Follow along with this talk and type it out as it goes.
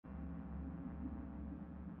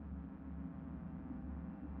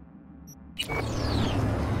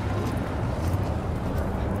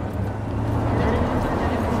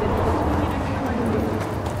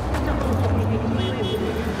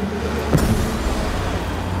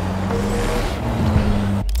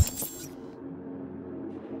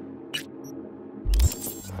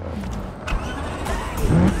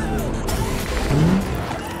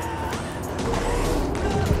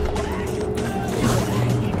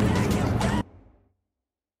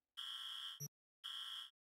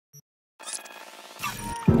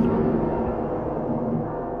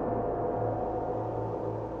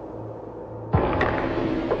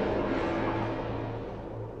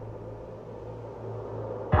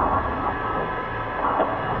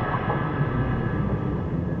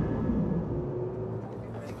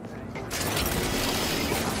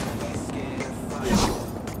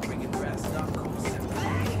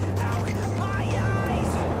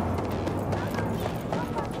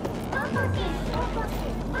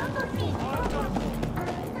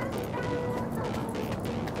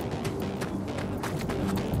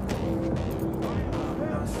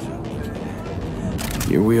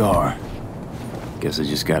Here we are. Guess I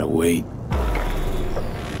just gotta wait.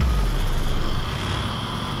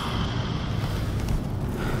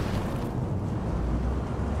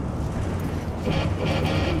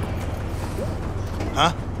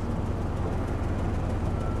 Huh?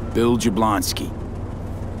 Bill Jablonski.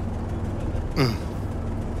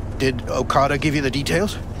 Did Okada give you the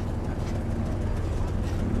details?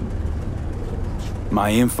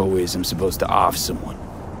 My info is I'm supposed to off someone.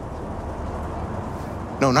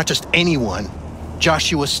 No, not just anyone.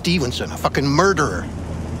 Joshua Stevenson, a fucking murderer.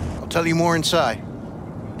 I'll tell you more inside.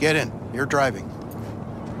 Get in. You're driving.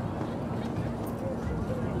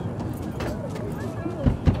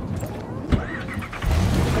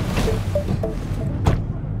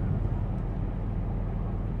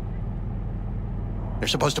 They're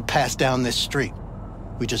supposed to pass down this street.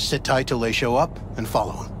 We just sit tight till they show up and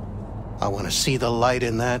follow them. I want to see the light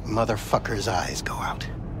in that motherfucker's eyes go out.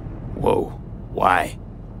 Whoa. Why?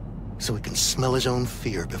 So he can smell his own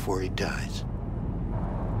fear before he dies.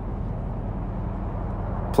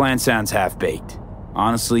 Plan sounds half-baked.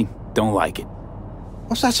 Honestly, don't like it.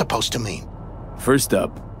 What's that supposed to mean? First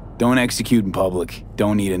up, don't execute in public.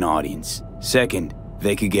 Don't need an audience. Second,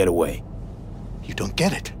 they could get away. You don't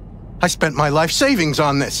get it. I spent my life savings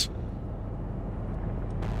on this.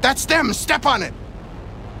 That's them! Step on it!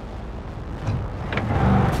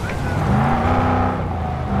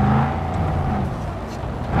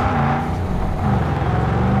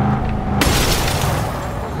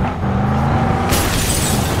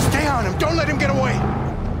 Stay on him! Don't let him get away!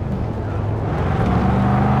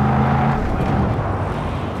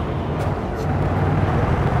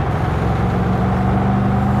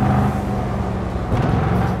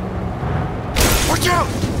 Watch out!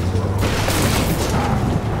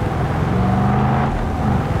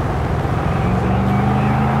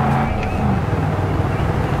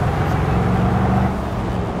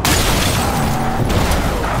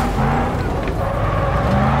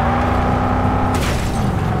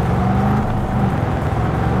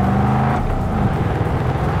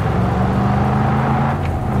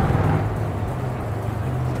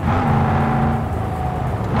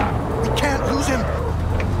 We can't lose him!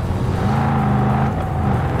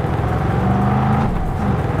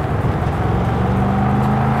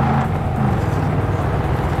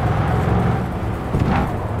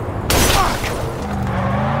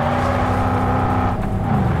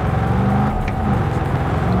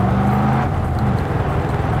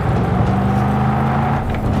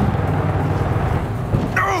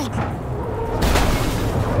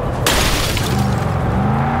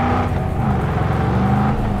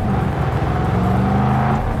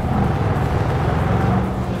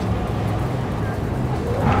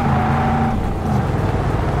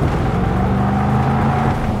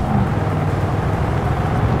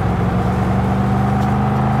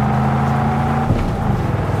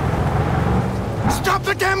 Stop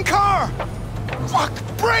the damn car! Fuck!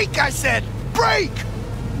 Brake, I said! Brake!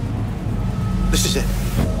 This is it.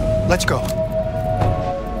 Let's go.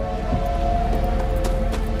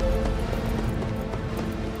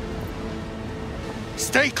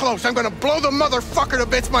 Stay close. I'm gonna blow the motherfucker to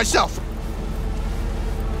bits myself.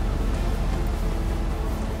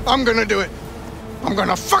 I'm gonna do it. I'm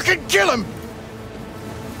gonna fucking kill him!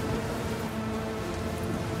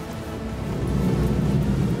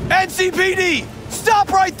 NCPD!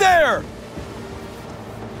 Stop right there!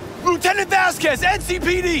 Lieutenant Vasquez,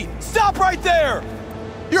 NCPD! Stop right there!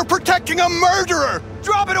 You're protecting a murderer!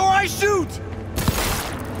 Drop it or I shoot!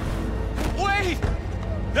 Wait!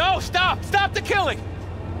 No, stop! Stop the killing!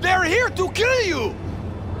 They're here to kill you!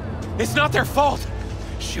 It's not their fault.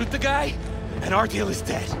 Shoot the guy, and our deal is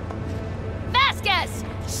dead. Vasquez!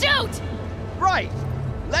 Shoot! Right.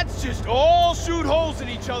 Let's just all shoot holes in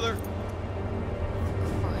each other.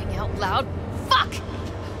 Crying out loud. Fuck!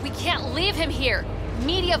 We can't leave him here.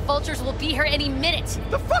 Media vultures will be here any minute.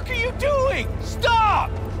 The fuck are you doing? Stop!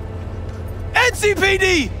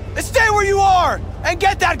 NCPD! Stay where you are! And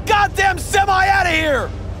get that goddamn semi out of here!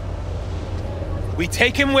 We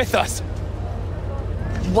take him with us.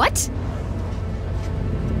 What?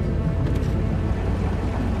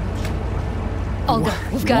 Olga,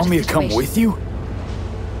 we've got Want me to come with you?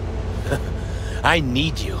 I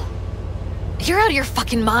need you. You're out of your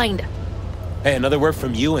fucking mind. Hey, another word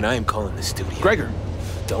from you and I am calling the studio. Gregor,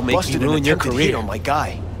 don't make me ruin your career. on my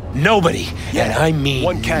guy. Nobody, Yeah, and I mean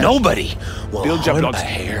one can. nobody, will Bill harm a Jablonski.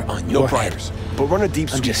 hair on No your priors. head. But run a deep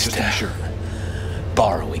I'm sweep just just to be sure.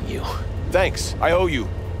 borrowing you. Thanks, I owe you.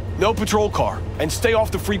 No patrol car, and stay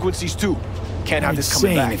off the frequencies too. Can't have this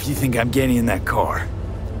coming Insane back. if you think I'm getting in that car.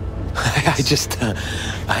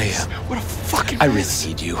 What a fucking I really mess.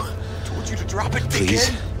 need you. Told you to drop it, Please.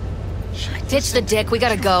 dickhead. Ditch the dick, we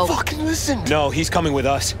gotta go. Fucking listen. No, he's coming with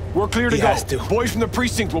us. We're clear to He go. has to. Boys from the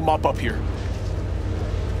precinct will mop up here.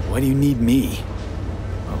 Why do you need me?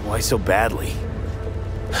 Why so badly?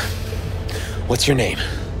 What's your name?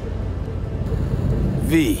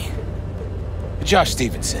 V. Josh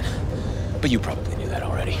Stevenson. But you probably knew that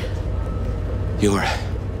already. Your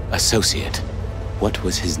associate. What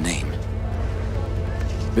was his name?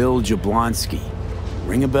 Bill Jablonski.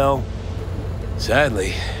 Ring a bell?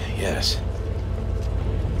 Sadly, yes.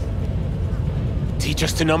 Teach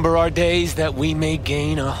us to number our days that we may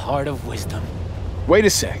gain a heart of wisdom. Wait a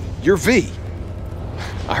sec. You're V.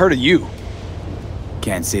 I heard of you.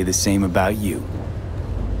 Can't say the same about you.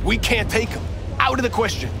 We can't take him. Out of the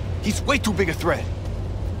question. He's way too big a threat.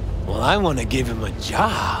 Well, I want to give him a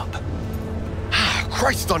job.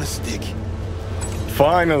 Christ on a stick.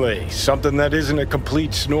 Finally, something that isn't a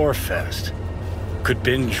complete snore fest. Could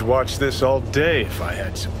binge watch this all day if I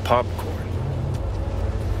had some popcorn.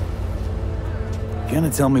 You gonna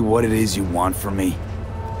tell me what it is you want from me?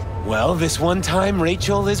 Well, this one time,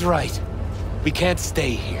 Rachel is right. We can't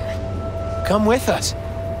stay here. Come with us.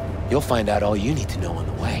 You'll find out all you need to know on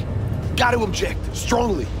the way. Got to object.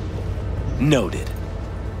 Strongly. Noted.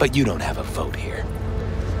 But you don't have a vote here.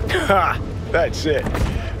 Ha! That's it.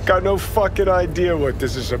 Got no fucking idea what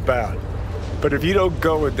this is about. But if you don't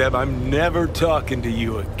go with them, I'm never talking to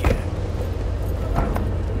you again.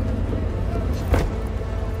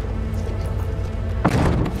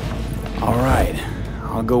 All right,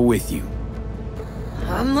 I'll go with you.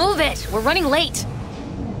 Move it, we're running late.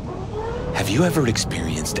 Have you ever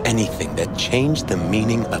experienced anything that changed the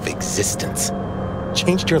meaning of existence?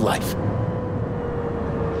 Changed your life?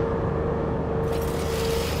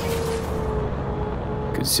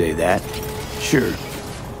 Could say that. Sure.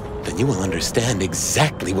 Then you will understand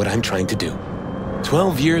exactly what I'm trying to do.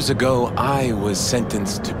 12 years ago, I was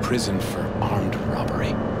sentenced to prison for armed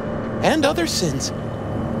robbery. And other sins.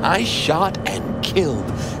 I shot and killed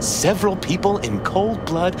several people in cold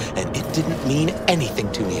blood, and it didn't mean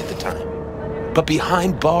anything to me at the time. But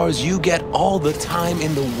behind bars, you get all the time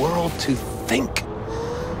in the world to think.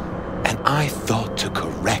 And I thought to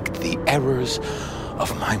correct the errors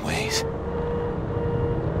of my ways.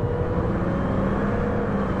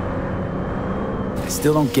 I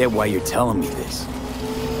still don't get why you're telling me this.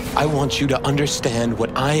 I want you to understand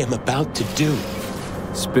what I am about to do.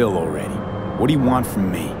 Spill already. What do you want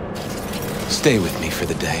from me? Stay with me for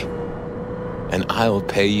the day, and I'll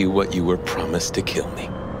pay you what you were promised to kill me.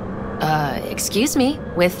 Excuse me?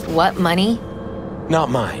 With what money? Not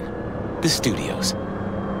mine, the studio's.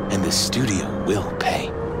 And the studio will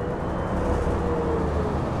pay.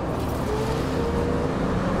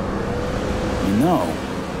 You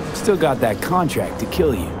know, still got that contract to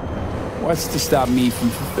kill you. What's to stop me from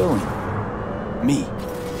fulfilling? Me.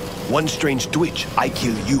 One strange twitch, I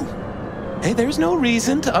kill you. Hey, there's no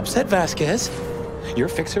reason to upset Vasquez. Your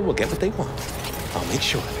fixer will get what they want. I'll make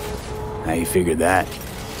sure. How you figured that?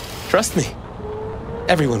 Trust me.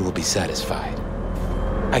 Everyone will be satisfied.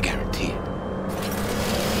 I guarantee it.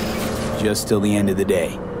 Just till the end of the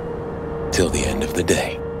day. Till the end of the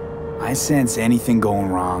day. I sense anything going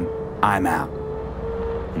wrong, I'm out.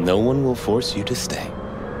 No one will force you to stay.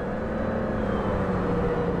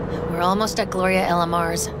 We're almost at Gloria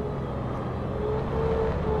LMR's.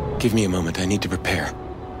 Give me a moment, I need to prepare.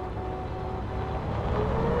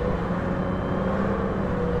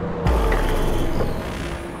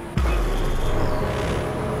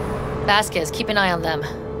 Vasquez, keep an eye on them.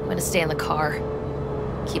 I'm gonna stay in the car.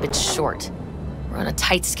 Keep it short. We're on a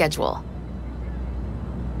tight schedule.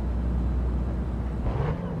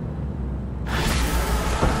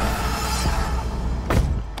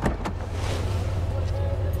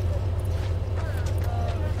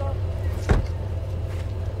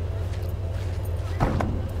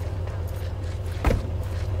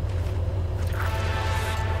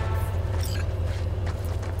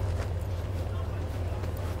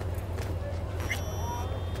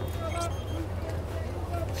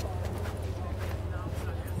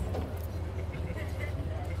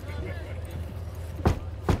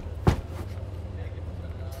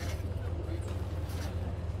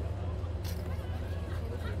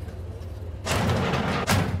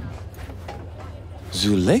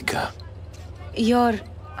 Zuleika? You're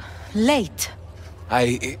late.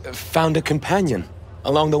 I found a companion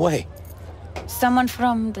along the way. Someone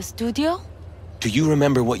from the studio? Do you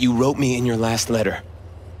remember what you wrote me in your last letter?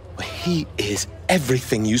 He is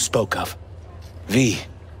everything you spoke of. V,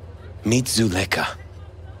 meet Zuleika.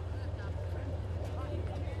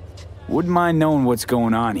 Wouldn't mind knowing what's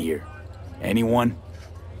going on here. Anyone?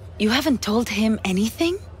 You haven't told him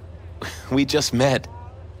anything? We just met.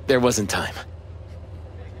 There wasn't time.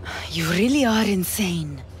 You really are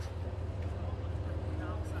insane.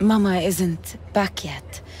 Mama isn't back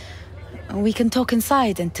yet. We can talk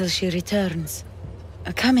inside until she returns.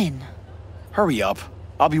 Come in. Hurry up.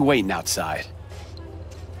 I'll be waiting outside.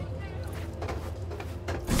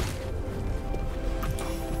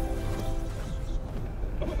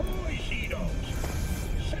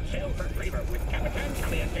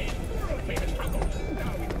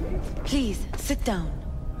 Please, sit down.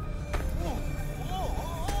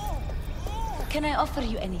 Can I offer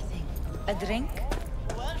you anything? A drink?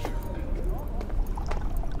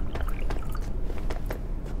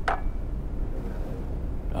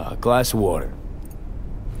 A glass of water.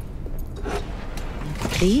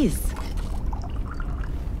 Please.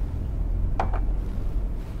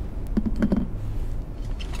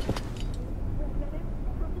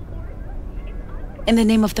 In the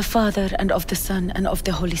name of the Father, and of the Son, and of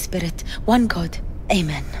the Holy Spirit, one God.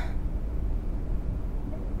 Amen.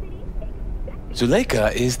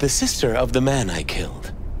 Zuleika is the sister of the man I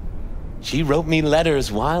killed. She wrote me letters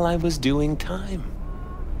while I was doing time.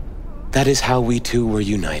 That is how we two were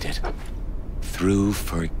united. Through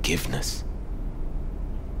forgiveness.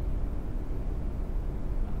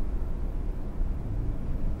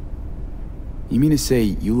 You mean to say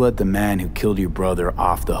you let the man who killed your brother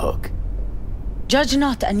off the hook? Judge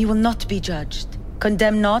not, and you will not be judged.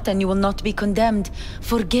 Condemn not, and you will not be condemned.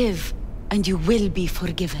 Forgive, and you will be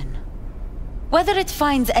forgiven. Whether it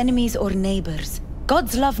finds enemies or neighbors,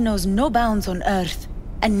 God's love knows no bounds on earth,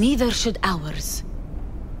 and neither should ours.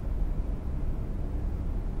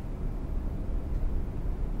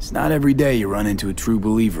 It's not every day you run into a true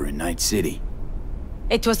believer in Night City.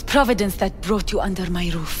 It was Providence that brought you under my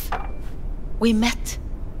roof. We met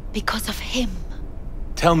because of him.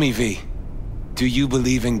 Tell me, V, do you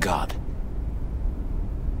believe in God?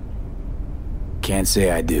 Can't say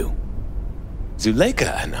I do.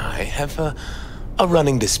 Zuleika and I have a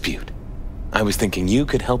running dispute. I was thinking you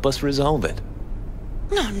could help us resolve it.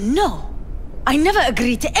 No. I never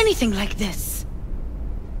agreed to anything like this.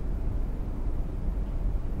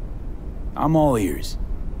 I'm all ears.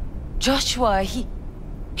 Joshua, he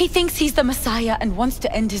thinks he's the Messiah and wants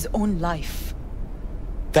to end his own life.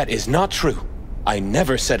 That is not true. I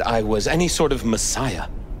never said I was any sort of Messiah.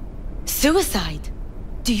 Suicide?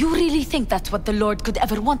 Do you really think that's what the Lord could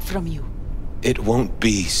ever want from you? It won't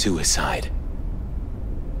be suicide.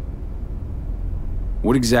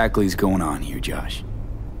 What exactly is going on here, Josh?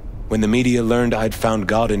 When the media learned I'd found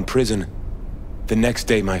God in prison, the next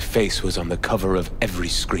day my face was on the cover of every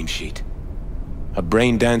scream sheet. A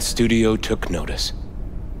brain dance studio took notice.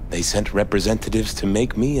 They sent representatives to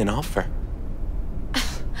make me an offer.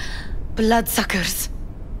 Bloodsuckers.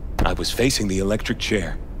 I was facing the electric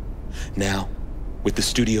chair. Now, with the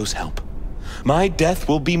studio's help, my death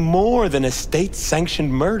will be more than a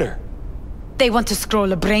state-sanctioned murder. They want to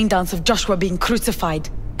scroll a brain dance of Joshua being crucified.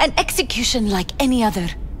 An execution like any other,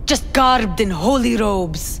 just garbed in holy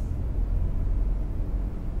robes.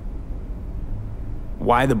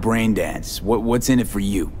 Why the brain dance? What's in it for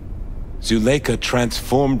you? Zuleika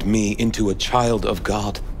transformed me into a child of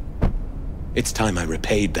God. It's time I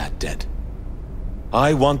repaid that debt.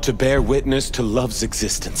 I want to bear witness to love's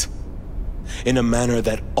existence, in a manner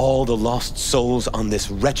that all the lost souls on this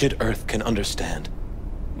wretched earth can understand.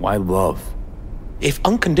 Why love? If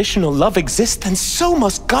unconditional love exists, then so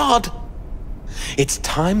must God. It's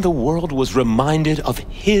time the world was reminded of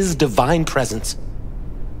His divine presence.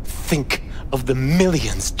 Think of the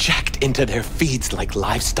millions jacked into their feeds like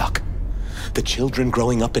livestock. The children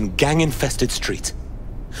growing up in gang-infested streets.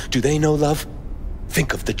 Do they know love?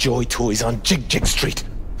 Think of the joy toys on Jig Jig Street.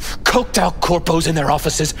 Coked-out corpos in their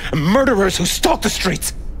offices, and murderers who stalk the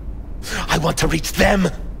streets. I want to reach them.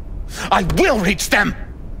 I will reach them!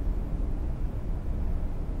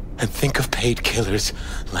 And think of paid killers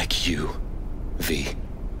like you, V.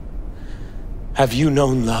 Have you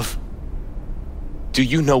known love? Do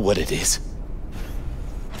you know what it is?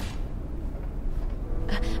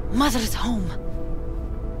 Mother's home.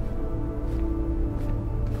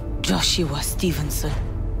 Joshua Stevenson.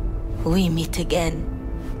 We meet again.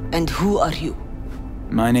 And who are you?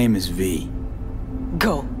 My name is V.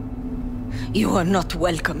 Go. You are not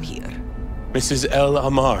welcome here. Mrs. El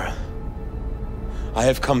Amar, I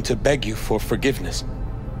have come to beg you for forgiveness.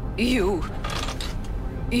 You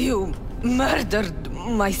murdered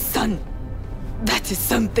my son. That is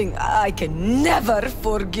something I can never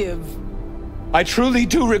forgive. I truly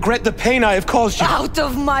do regret the pain I have caused you. Out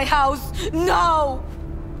of my house, now!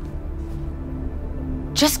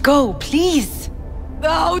 Just go, please.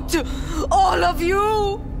 Out, all of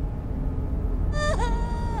you!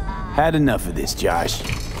 Had enough of this, Josh.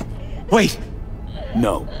 Wait!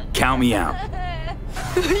 No, count me out.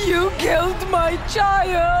 You killed my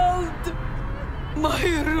child! My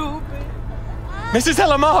Ruby. Mrs.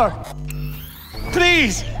 El Amar!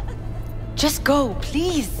 Please! Just go,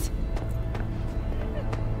 please.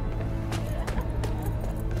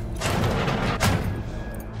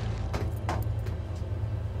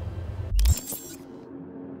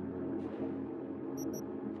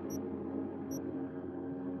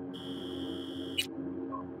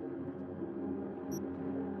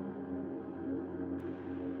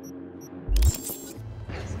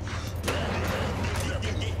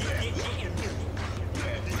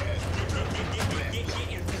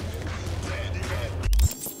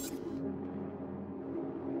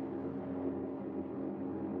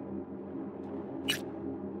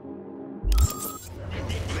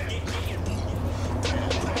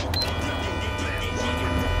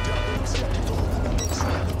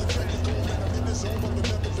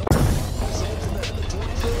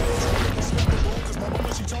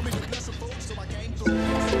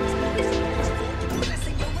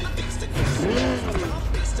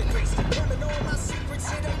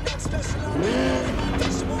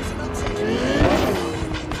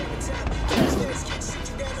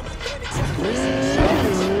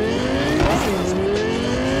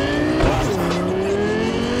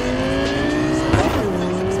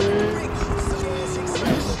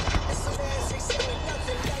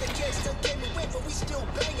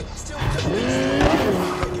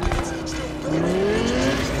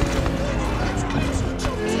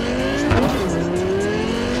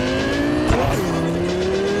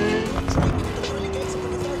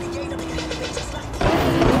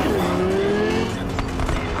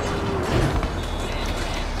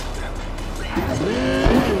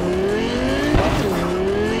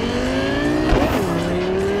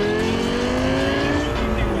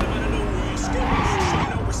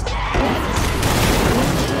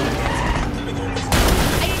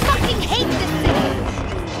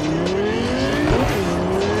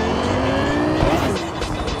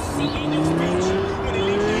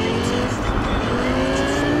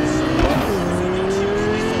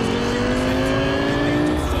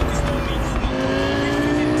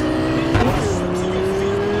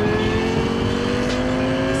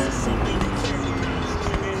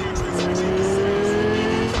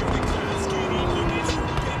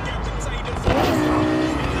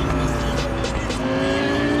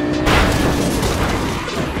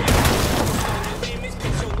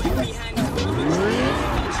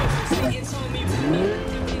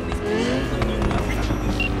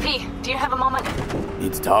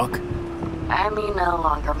 Talk? I mean no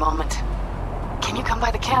longer moment. Can you come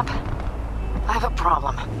by the camp? I have a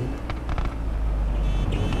problem.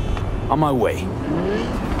 On my way.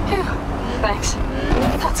 Phew, thanks.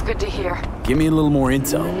 That's good to hear. Give me a little more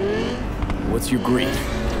intel. What's your grief?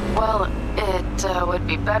 Well, it would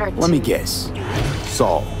be better to... Let me guess.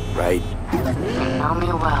 Saul, right? You know me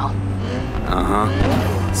well.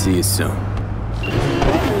 Uh-huh. See you soon.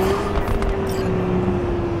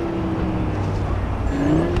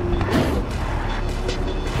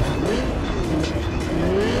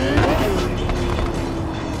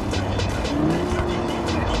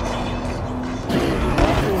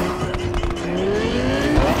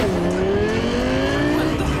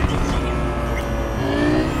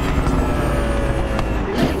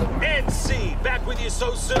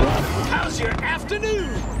 So soon? How's your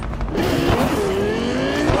afternoon?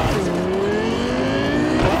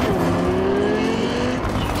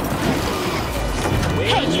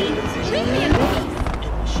 Hey, leave me in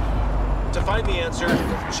peace. To find the answer,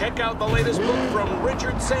 check out the latest book from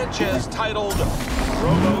Richard Sanchez titled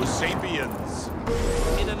Proto Sapiens.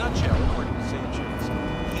 In a nutshell, according to Sanchez,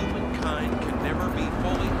 humankind can never be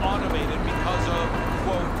fully automated because of,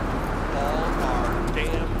 quote, all our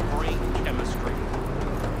damn brain chemistry.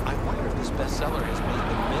 I wonder if this bestseller has made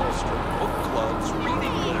the Maelstrom book club's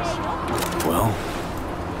reading list. Well,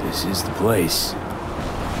 this is the place.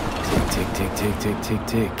 Tick, tick, tick, tick, tick, tick,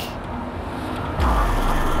 tick.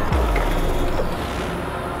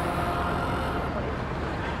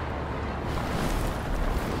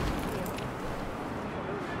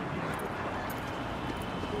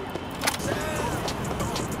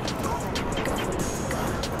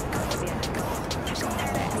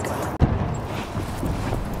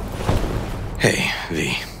 Hey,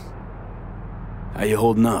 V. How you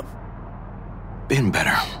holding up? Been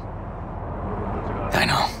better. I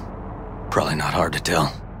know. Probably not hard to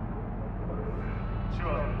tell.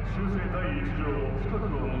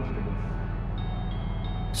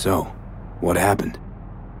 So, what happened?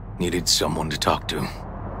 Needed someone to talk to.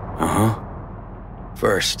 Uh-huh.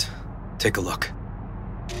 First, take a look.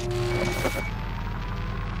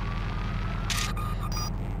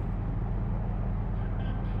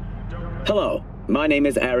 Hello, my name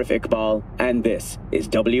is Arif Iqbal, and this is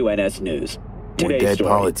WNS News. More Today's dead story.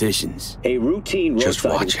 politicians. A routine Just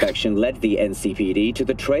roadside watch it. inspection led the NCPD to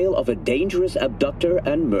the trail of a dangerous abductor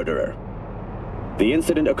and murderer. The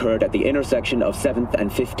incident occurred at the intersection of 7th and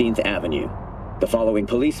 15th Avenue. The following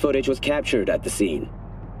police footage was captured at the scene.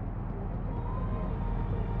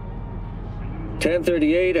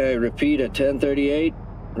 1038, I repeat at 1038.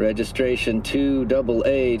 Registration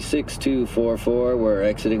 2886244. We're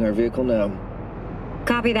exiting our vehicle now.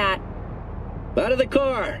 Copy that. Out of the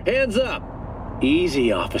car! Hands up!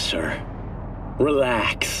 Easy, officer.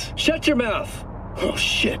 Relax. Shut your mouth. Oh,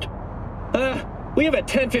 shit. We have a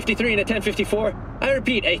 1053 and a 1054. I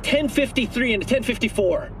repeat, a 1053 and a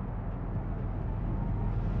 1054.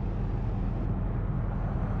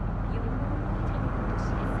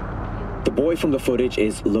 The boy from the footage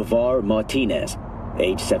is LeVar Martinez,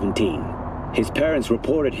 age 17. His parents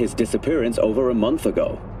reported his disappearance over a month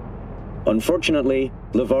ago. Unfortunately,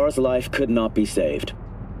 LeVar's life could not be saved.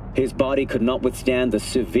 His body could not withstand the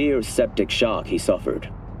severe septic shock he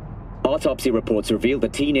suffered. Autopsy reports revealed the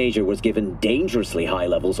teenager was given dangerously high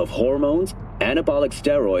levels of hormones, anabolic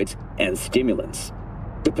steroids, and stimulants.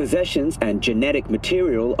 The possessions and genetic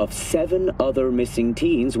material of 7 other missing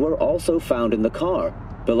teens were also found in the car,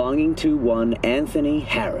 belonging to one Anthony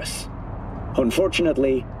Harris.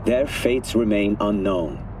 Unfortunately, their fates remain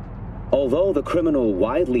unknown. Although the criminal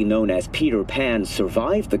widely known as Peter Pan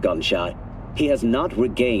survived the gunshot, he has not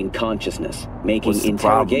regained consciousness, making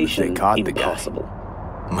interrogation impossible.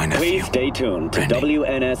 My nephew, Please stay tuned to Randy,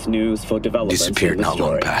 WNS News for developments disappeared in the not long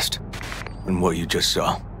story. past. And what you just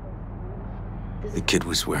saw, the kid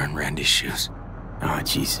was wearing Randy's shoes. Ah,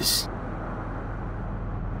 Jesus.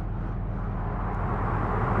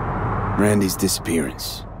 Randy's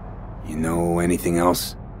disappearance. You know anything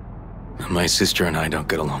else? My sister and I don't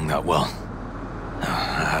get along that well.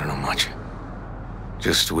 I don't know much.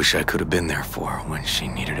 Just wish I could have been there for her when she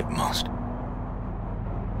needed it most.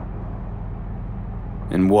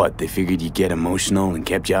 And what, they figured you'd get emotional and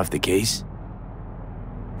kept you off the case?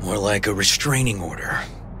 More like a restraining order.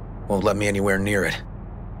 Won't let me anywhere near it.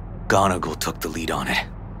 Gonagle took the lead on it.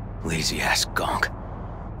 Lazy-ass gonk.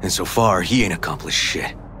 And so far, he ain't accomplished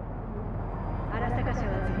shit.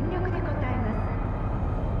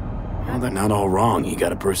 Well, they're not all wrong. You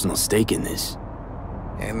got a personal stake in this.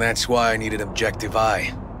 And that's why I need an objective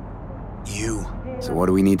eye. You. So what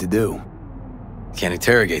do we need to do? Can't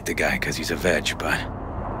interrogate the guy because he's a veg, but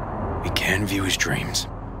we can view his dreams.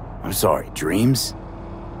 I'm sorry, dreams?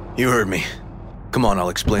 You heard me. Come on, I'll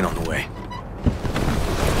explain on the way.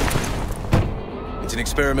 It's an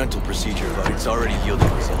experimental procedure, but it's already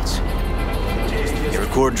yielding results. They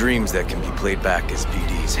record dreams that can be played back as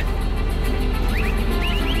PDs.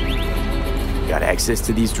 Got access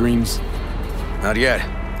to these dreams? Not yet,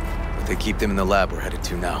 but they keep them in the lab we're headed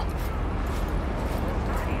to now.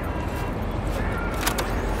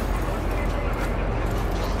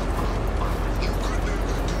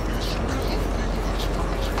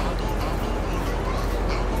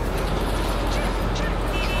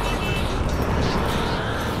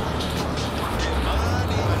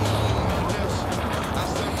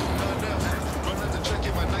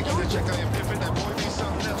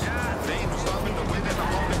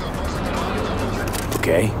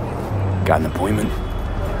 Okay. Got an appointment?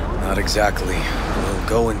 Not exactly. We'll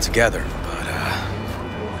go in together, but,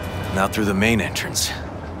 not through the main entrance.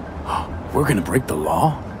 We're gonna break the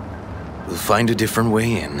law? We'll find a different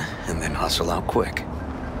way in, and then hustle out quick.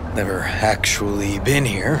 Never actually been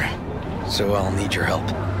here, so I'll need your help.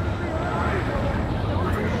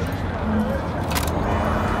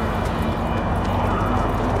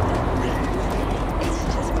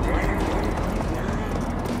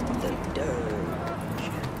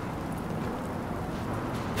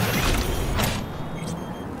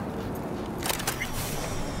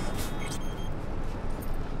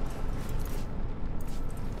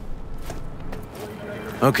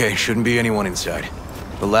 Okay, shouldn't be anyone inside.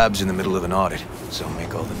 The lab's in the middle of an audit, so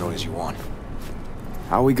make all the noise you want.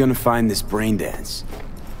 How are we gonna find this brain dance?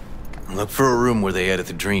 Look for a room where they edit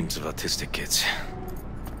the dreams of autistic kids.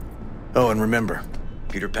 Oh, and remember,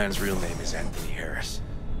 Peter Pan's real name is Anthony Harris.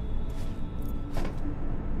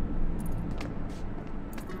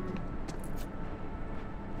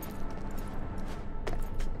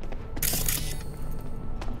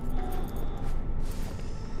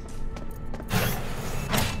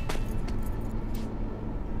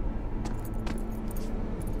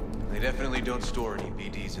 We don't store any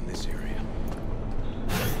BDs in this area.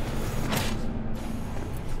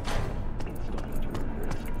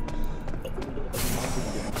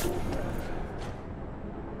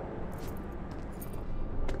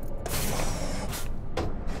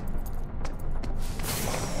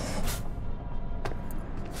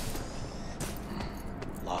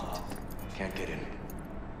 Locked. Can't get in.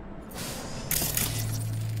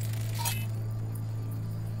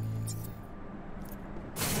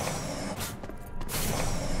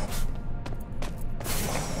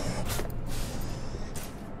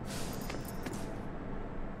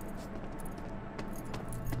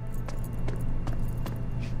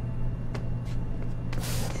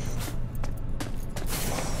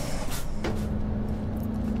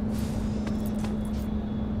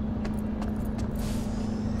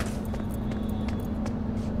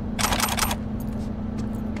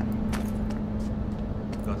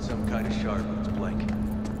 Got some kind of shard, but it's blank.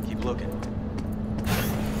 Keep looking.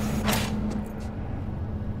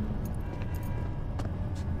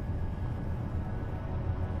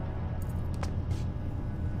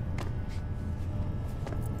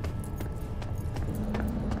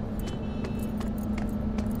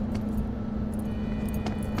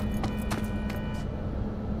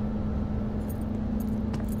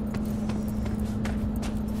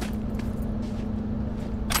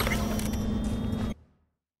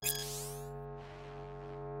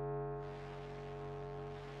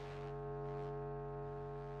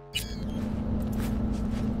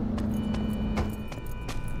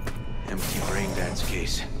 Empty brain dance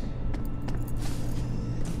case.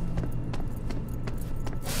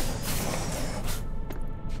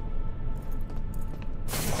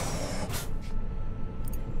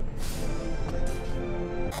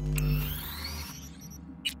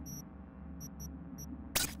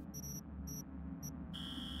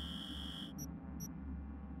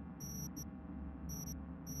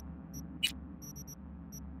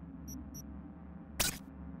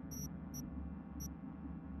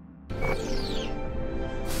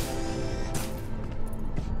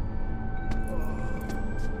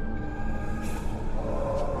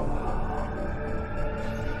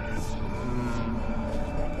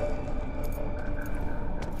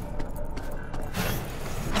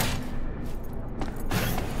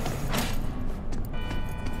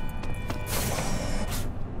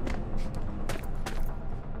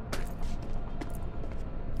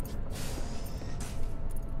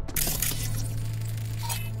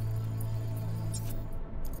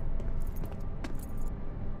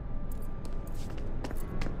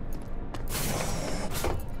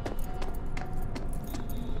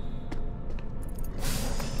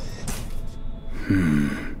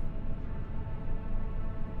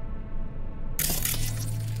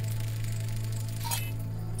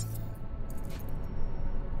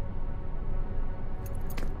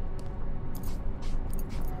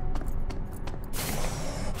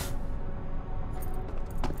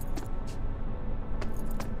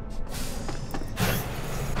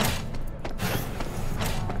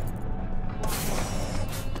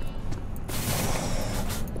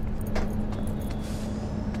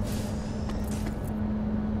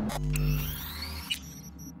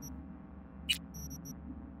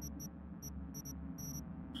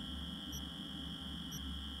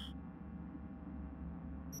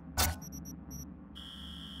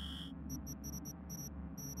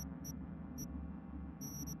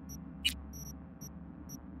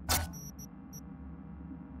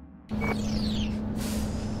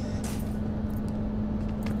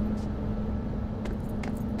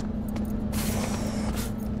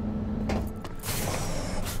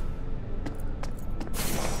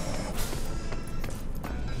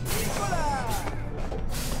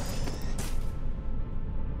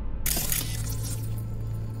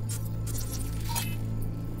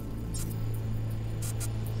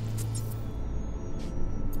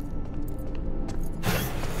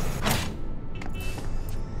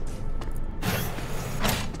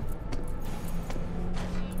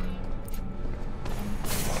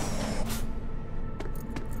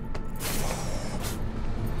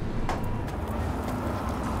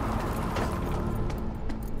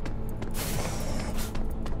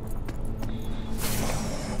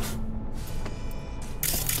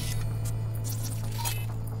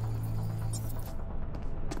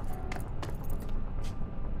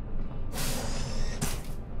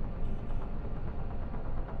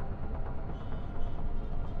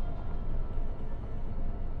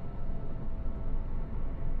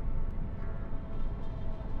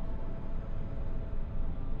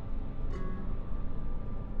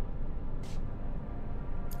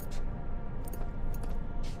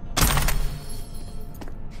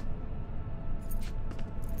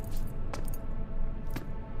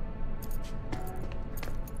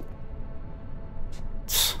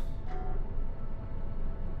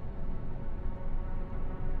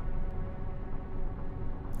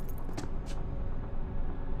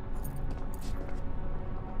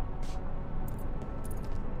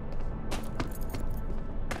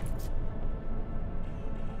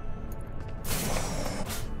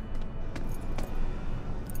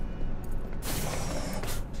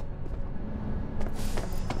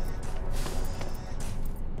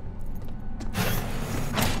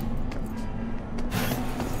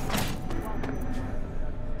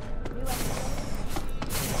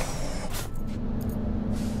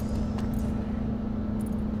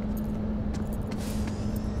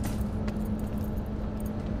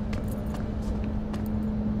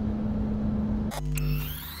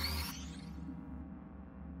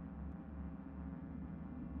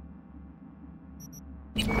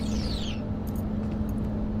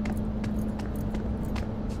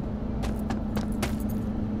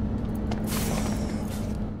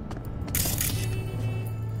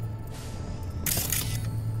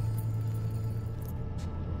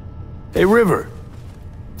 Hey, River.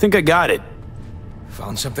 Think I got it.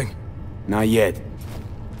 Found something? Not yet.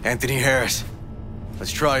 Anthony Harris.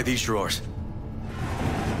 Let's try these drawers.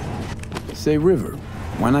 Say, River,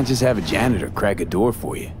 why not just have a janitor crack a door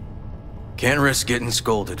for you? Can't risk getting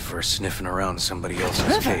scolded for sniffing around somebody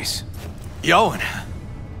else's case. Yoan!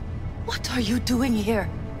 What are you doing here?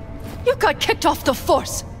 You got kicked off the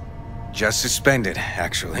force! Just suspended,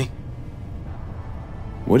 actually.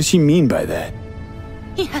 What does she mean by that?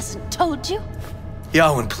 He hasn't told you?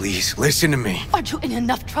 Yoan, please, listen to me. Are you in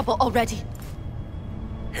enough trouble already?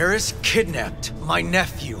 Harris kidnapped my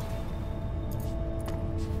nephew.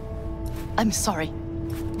 I'm sorry.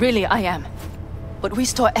 Really, I am. But we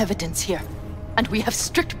store evidence here, and we have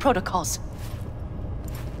strict protocols.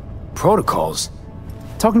 Protocols?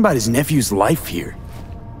 Talking about his nephew's life here.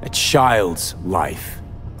 A child's life.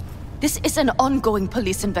 This is an ongoing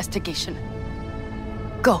police investigation.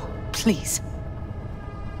 Go, please.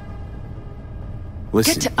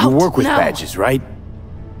 Listen, Get you out work with now. badges, right?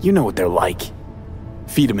 You know what they're like.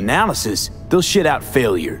 Feed them analysis, they'll shit out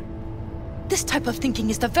failure. This type of thinking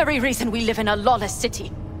is the very reason we live in a lawless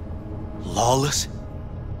city. Lawless?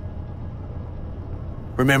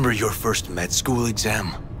 Remember your first med school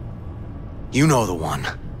exam? You know the one.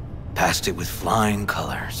 Passed it with flying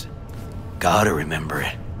colors. Gotta remember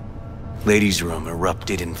it. Ladies' room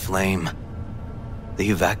erupted in flame. They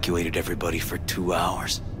evacuated everybody for 2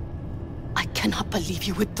 hours. I cannot believe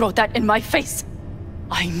you would throw that in my face.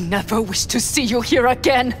 I never wish to see you here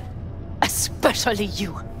again. Especially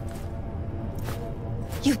you.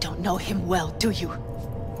 You don't know him well, do you?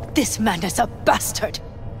 This man is a bastard.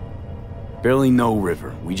 Barely know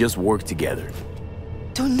River. We just work together.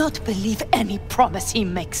 Do not believe any promise he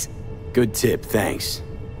makes. Good tip, thanks.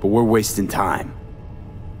 But we're wasting time.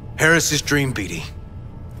 Harris's dream, BD.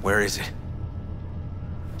 Where is it?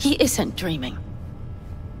 He isn't dreaming.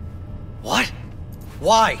 What?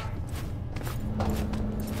 Why?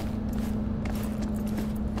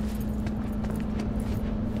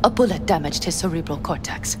 A bullet damaged his cerebral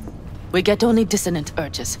cortex. We get only dissonant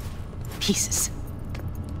urges. Pieces.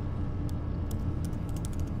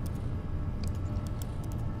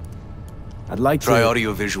 I'd like Try to...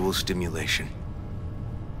 audiovisual stimulation.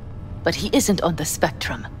 But he isn't on the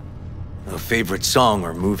spectrum. A favorite song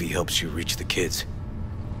or movie helps you reach the kids.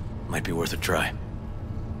 Might be worth a try.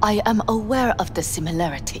 I am aware of the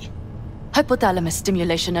similarity. Hypothalamus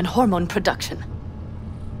stimulation and hormone production.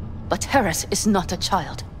 But Harris is not a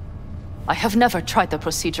child. I have never tried the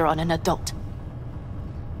procedure on an adult.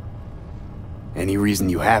 Any reason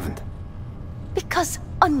you haven't? Because,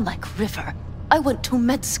 unlike River, I went to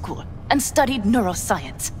med school and studied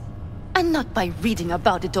neuroscience. And not by reading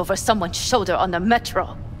about it over someone's shoulder on the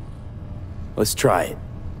metro. Let's try it.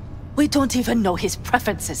 We don't even know his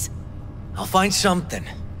preferences. I'll find something.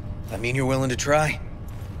 I mean you're willing to try?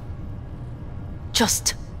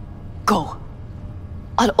 Just go.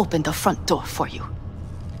 I'll open the front door for you.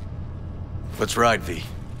 Let's ride, V.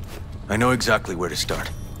 I know exactly where to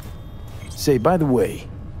start. Say, by the way,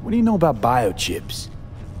 what do you know about biochips?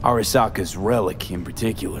 Arasaka's relic in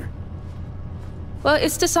particular. Well,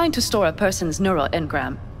 it's designed to store a person's neural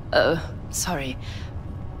engram. Sorry.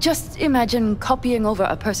 Just imagine copying over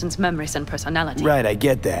a person's memories and personality. Right, I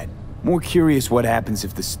get that. More curious what happens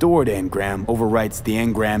if the stored engram overwrites the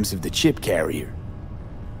engrams of the chip carrier.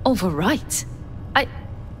 Overwrites?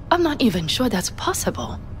 I'm not even sure that's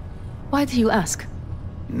possible. Why do you ask?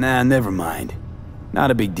 Nah, never mind.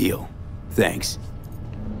 Not a big deal. Thanks.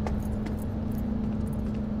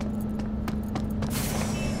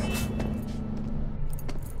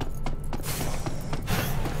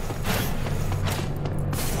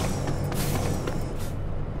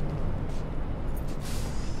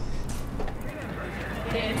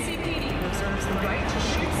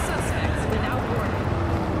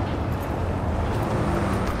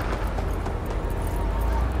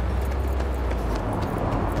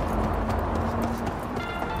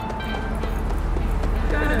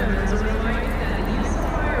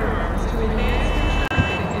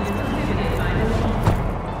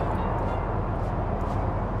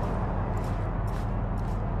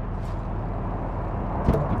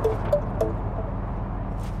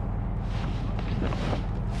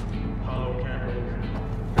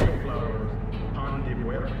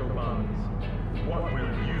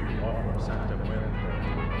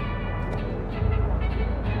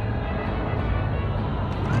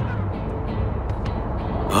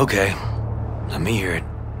 Okay, let me hear it.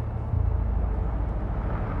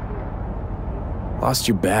 Lost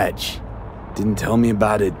your badge. Didn't tell me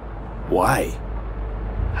about it. Why?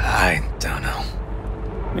 I don't know.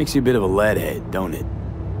 Makes you a bit of a leadhead, don't it?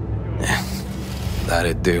 That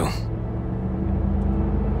it do.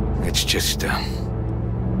 It's just,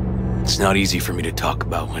 it's not easy for me to talk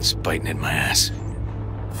about what's biting at my ass.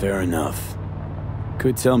 Fair enough.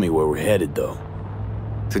 Could tell me where we're headed, though.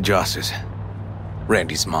 To Joss's.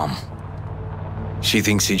 Randy's mom. She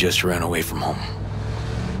thinks he just ran away from home.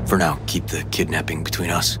 For now, keep the kidnapping between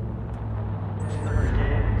us.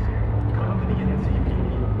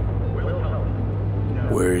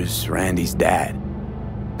 Where's Randy's dad?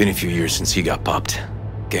 Been a few years since he got popped.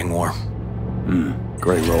 Gang war.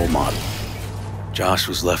 Great role model. Josh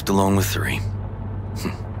was left alone with 3.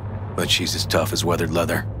 But she's as tough as weathered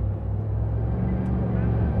leather.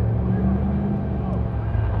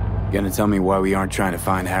 Gonna tell me why we aren't trying to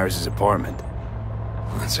find Harris's apartment?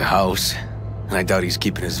 It's a house, and I doubt he's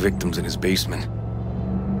keeping his victims in his basement.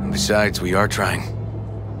 And besides, we are trying.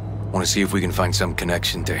 Want to see if we can find some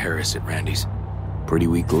connection to Harris at Randy's. Pretty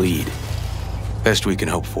weak lead. Best we can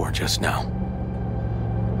hope for just now.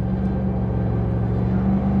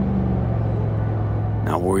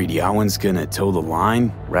 Not worried Yawen's gonna toe the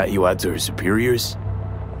line? Rat you out to her superiors?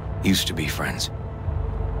 Used to be friends.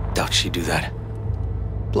 Doubt she'd do that.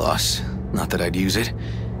 Plus, not that I'd use it,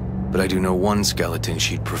 but I do know one skeleton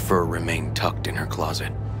she'd prefer remain tucked in her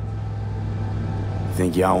closet.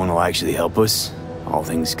 Think Yawen will actually help us? All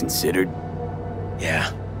things considered?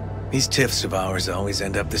 Yeah. These tiffs of ours always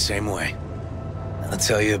end up the same way. I'll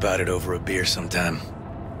tell you about it over a beer sometime.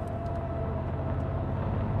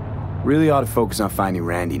 Really ought to focus on finding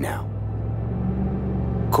Randy now.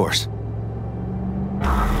 Of course.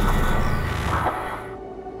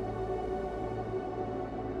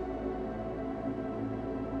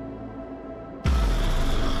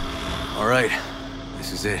 All right,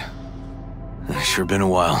 this is it. It's sure been a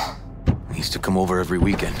while. I used to come over every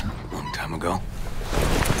weekend, a long time ago.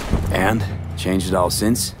 And? Changed it all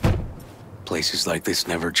since? Places like this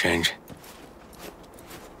never change.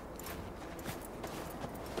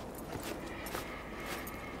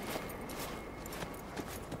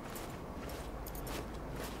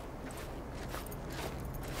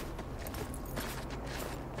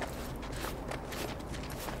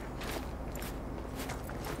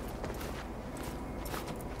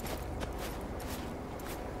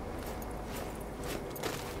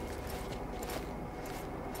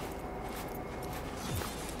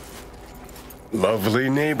 Lovely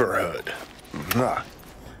neighborhood. Mwah.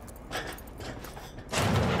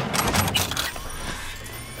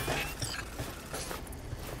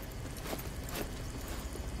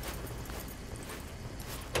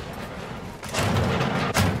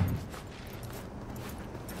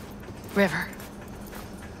 River.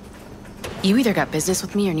 You either got business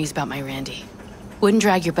with me or news about my Randy. Wouldn't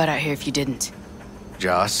drag your butt out here if you didn't.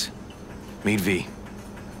 Joss, meet V.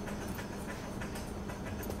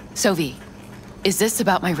 So V, is this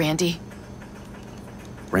about my Randy?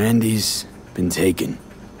 Randy's been taken.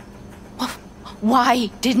 Why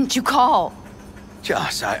didn't you call?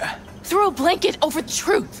 Joss, Throw a blanket over the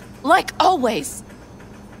truth, like always.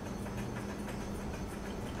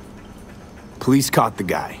 Police caught the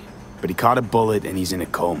guy, but he caught a bullet and he's in a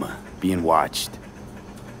coma, being watched.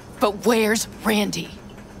 But where's Randy?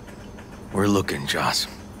 We're looking, Joss.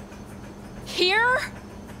 Here?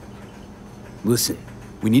 Listen,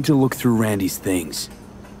 we need to look through Randy's things.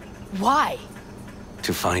 Why?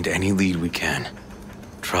 To find any lead we can.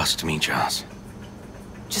 Trust me, Joss.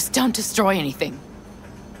 Just don't destroy anything.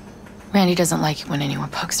 Randy doesn't like it when anyone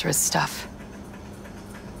pokes through his stuff.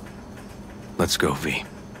 Let's go, V.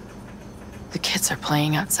 The kids are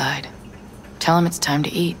playing outside. Tell them it's time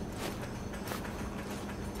to eat.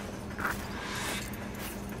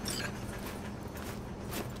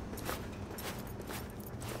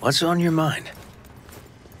 What's on your mind?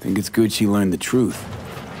 Think it's good she learned the truth.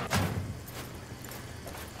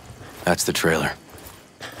 That's the trailer.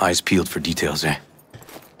 Eyes peeled for details, eh?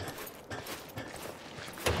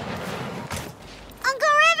 Uncle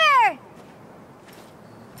River!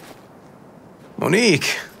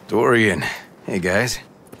 Monique, Dorian. Hey, guys.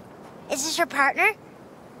 Is this your partner?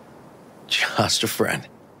 Just a friend.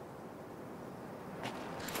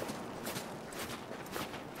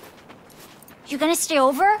 You gonna stay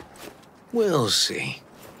over? We'll see.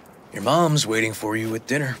 Your mom's waiting for you at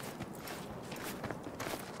dinner.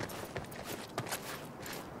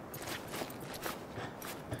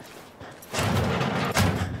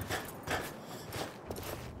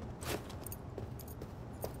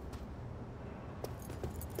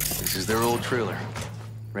 This is their old trailer.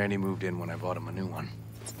 Randy moved in when I bought him a new one.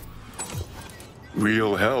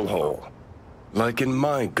 Real hellhole. Like in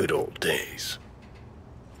my good old days.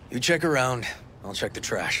 You check around, I'll check the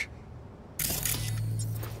trash.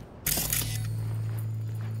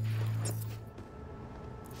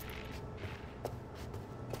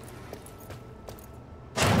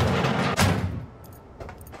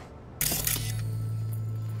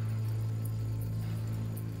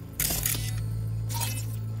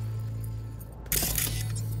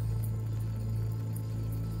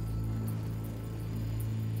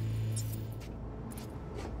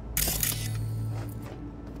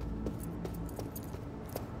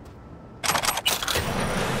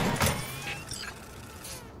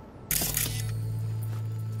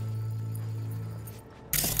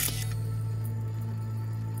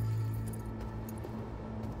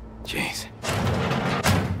 Jeez.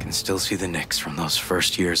 Can still see the nicks from those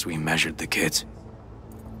first years we measured the kids.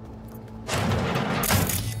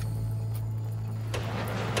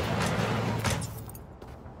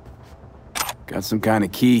 Got some kind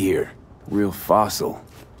of key here. Real fossil.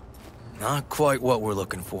 Not quite what we're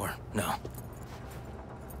looking for, no.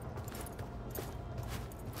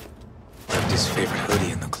 Left his favorite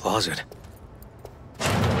hoodie in the closet.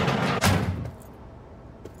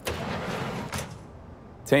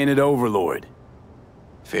 Tainted Overlord.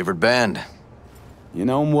 Favorite band? You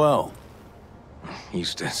know him well.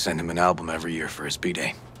 Used to send him an album every year for his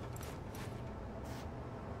B-Day.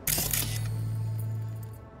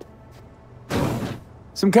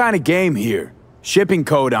 Some kind of game here. Shipping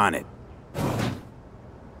code on it.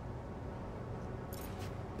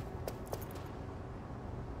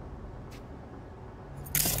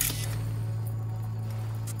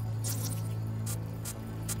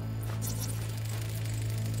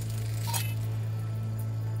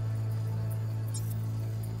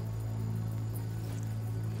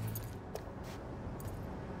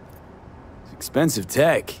 Expensive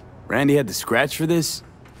tech. Randy had to scratch for this?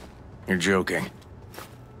 You're joking.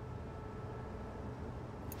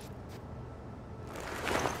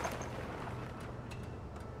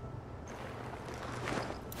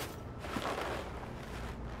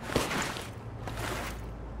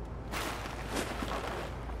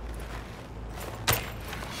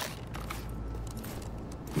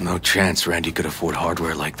 No chance Randy could afford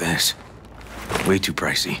hardware like this. Way too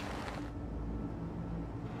pricey.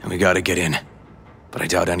 And we gotta get in. But I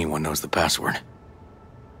doubt anyone knows the password.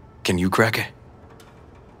 Can you crack it?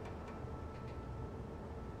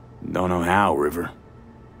 Don't know how, River.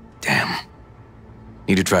 Damn.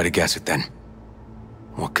 Need to try to guess it then.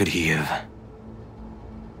 What could he have...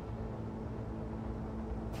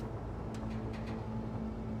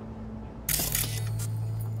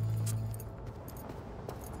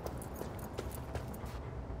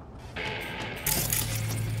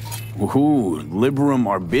 Woohoo, Liberum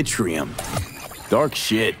Arbitrium. Dark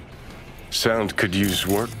shit. Sound could use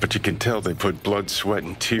work, but you can tell they put blood, sweat,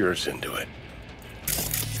 and tears into it.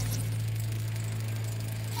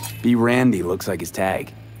 B. Randy looks like his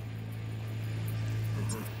tag.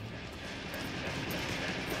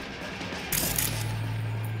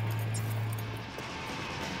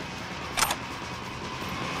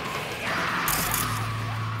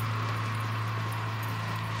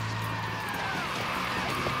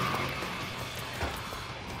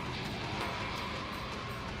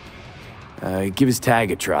 Give his tag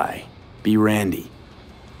a try. Be Randy.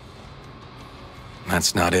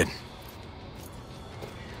 That's not it.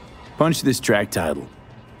 Punch this track title.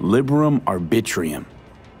 Liberum Arbitrium.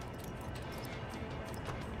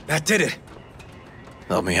 That did it.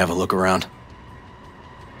 Help me have a look around.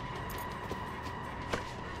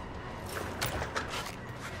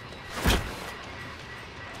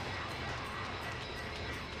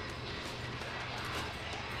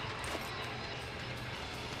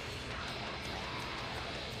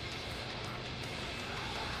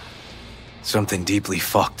 Something deeply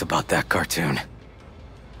fucked about that cartoon.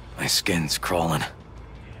 My skin's crawling.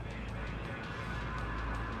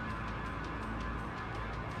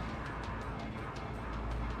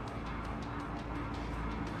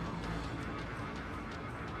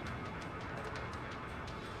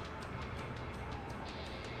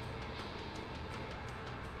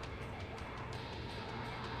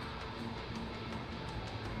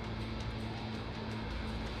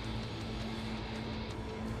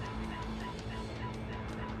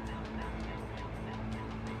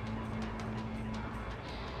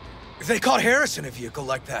 If they caught Harris in a vehicle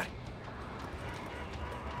like that.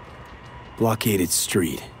 Blockaded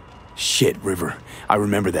street. Shit, River. I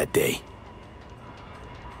remember that day.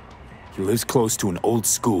 He lives close to an old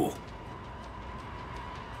school.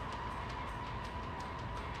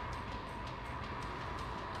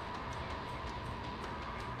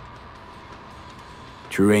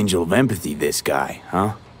 True angel of empathy, this guy,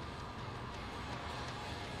 huh?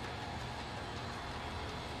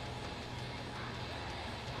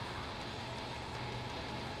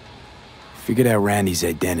 Figured out Randy's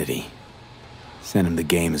identity. Sent him the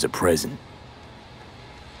game as a present.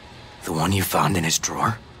 The one you found in his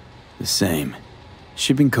drawer? The same.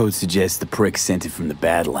 Shipping code suggests the prick sent it from the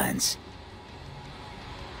Badlands.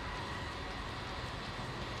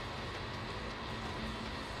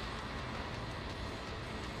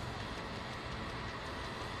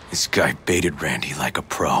 This guy baited Randy like a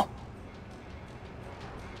pro.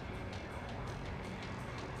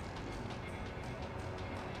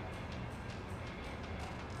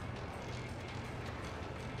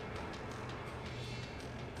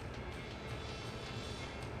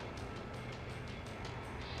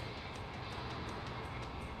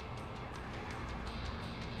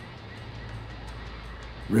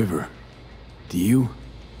 River,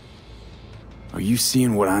 are you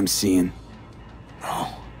seeing what I'm seeing? No.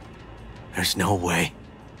 There's no way.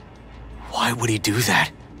 Why would he do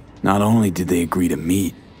that? Not only did they agree to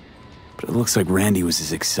meet, but it looks like Randy was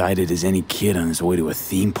as excited as any kid on his way to a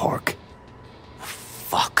theme park.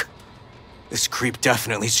 Fuck. This creep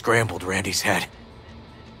definitely scrambled Randy's head.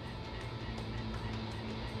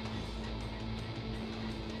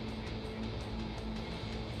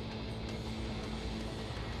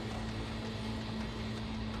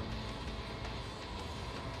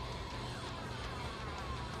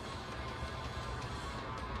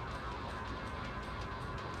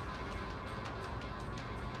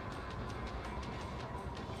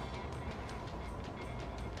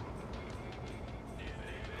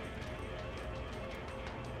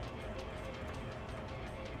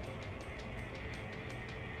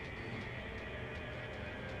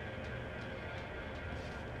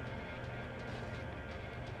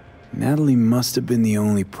 Natalie must have been the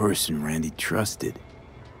only person Randy trusted.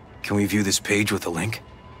 Can we view this page with a link?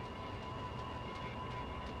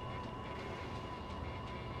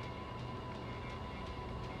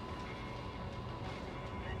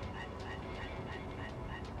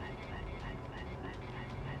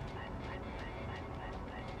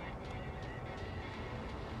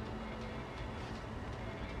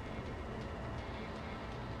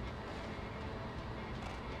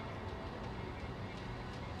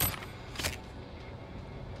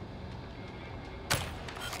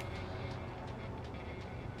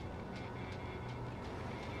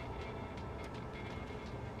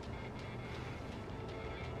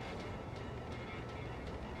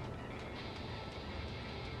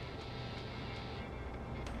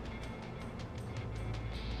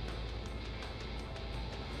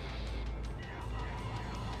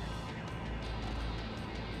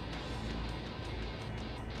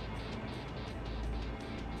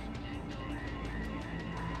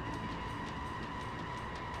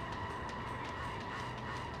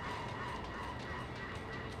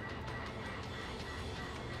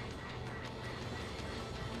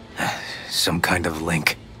 Some kind of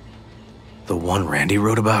link. The one Randy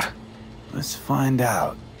wrote about? Let's find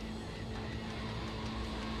out.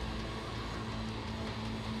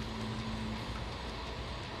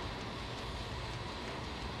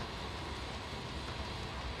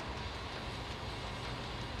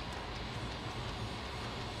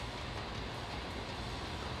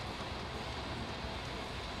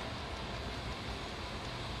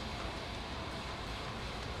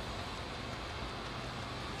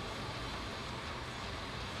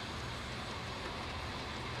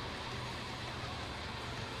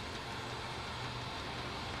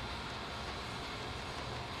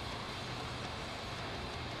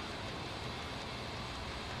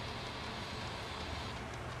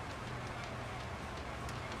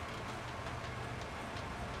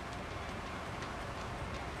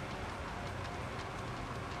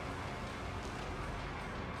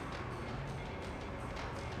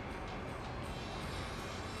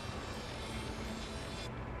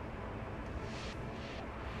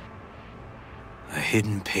 A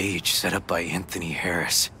hidden page set up by Anthony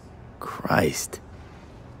Harris. Christ.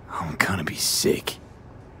 I'm gonna be sick.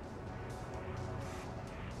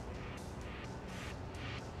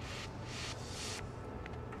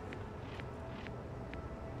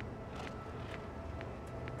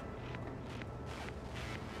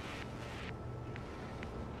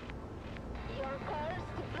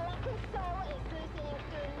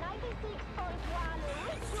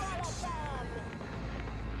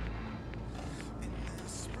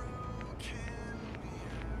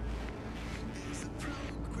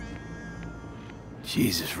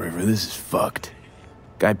 Jesus, River, this is fucked.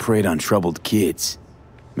 Guy preyed on troubled kids.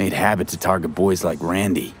 Made habit to target boys like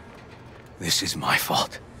Randy. This is my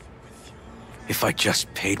fault. If I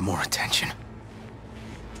just paid more attention.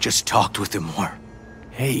 Just talked with him more.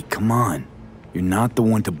 Hey, come on. You're not the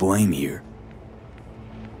one to blame here.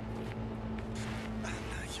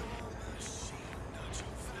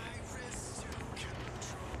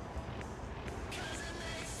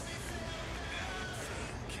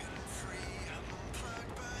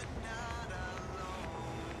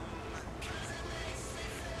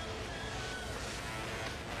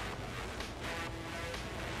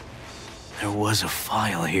 There was a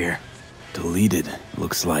file here. Deleted,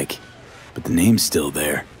 looks like. But the name's still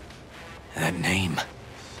there. That name.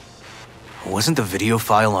 Wasn't the video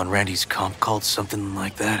file on Randy's comp called something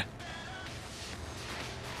like that?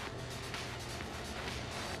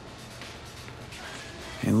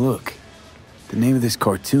 Hey, look. The name of this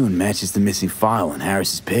cartoon matches the missing file on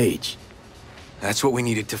Harris's page. That's what we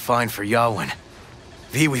needed to find for Yawin.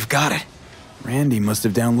 V, we've got it. Randy must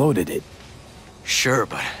have downloaded it. Sure,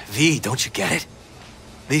 but V, don't you get it?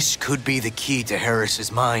 This could be the key to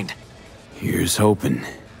Harris's mind. Here's hoping.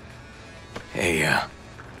 Hey,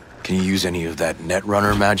 can you use any of that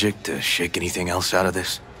Netrunner magic to shake anything else out of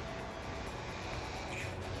this?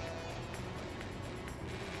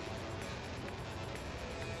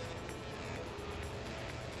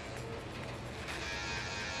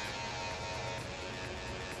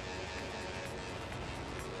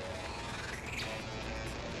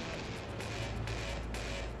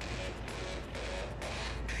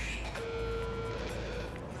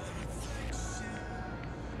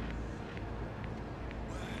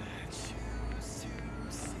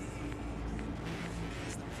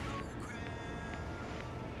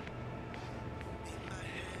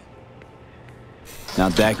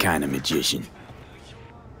 Not that kind of magician.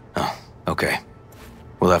 Oh, okay.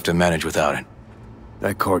 We'll have to manage without it.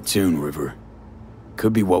 That cartoon, River.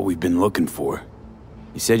 Could be what we've been looking for.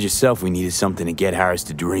 You said yourself we needed something to get Harris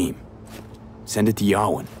to dream. Send it to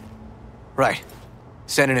Yawin. Right.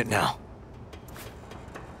 Sending it now.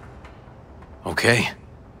 Okay.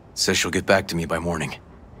 Says she'll get back to me by morning.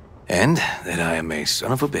 And that I am a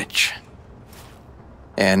son of a bitch.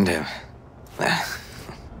 And,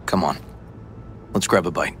 come on. Let's grab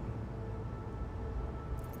a bite.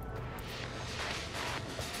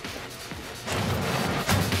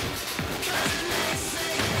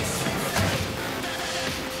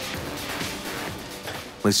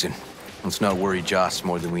 Listen, let's not worry Joss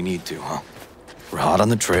more than we need to, huh? We're hot on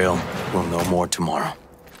the trail. We'll know more tomorrow.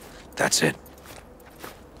 That's it.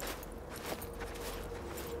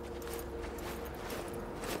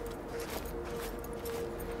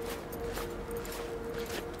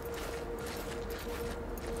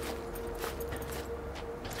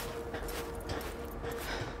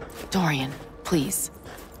 Dorian, please.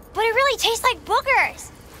 But it really tastes like boogers.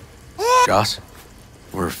 Joss,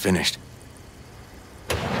 we're finished.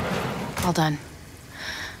 All done.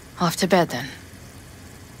 Off to bed then.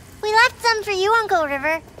 We left some for you, Uncle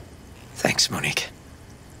River. Thanks, Monique.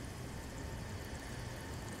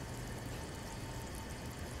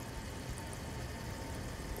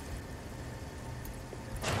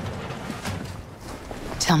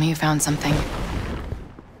 Tell me you found something.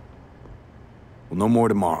 We'll know more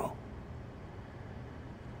tomorrow.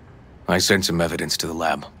 I sent some evidence to the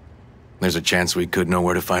lab. There's a chance we could know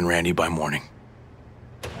where to find Randy by morning.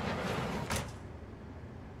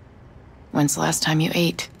 When's the last time you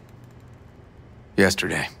ate?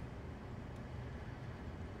 Yesterday.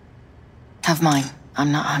 Have mine.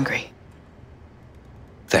 I'm not hungry.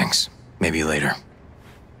 Thanks. Maybe later.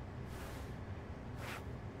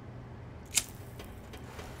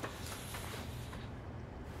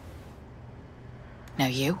 Now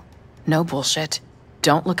you? No bullshit.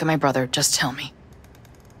 Don't look at my brother, just tell me.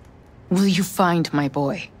 Will you find my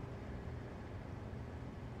boy?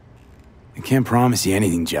 I can't promise you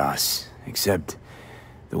anything, Joss, except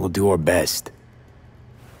that we'll do our best.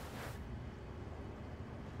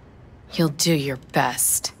 You'll do your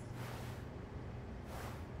best.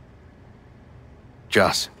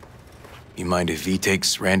 Joss, you mind if V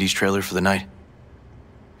takes Randy's trailer for the night?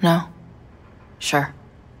 No? Sure.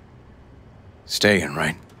 Staying,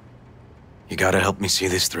 right? You gotta help me see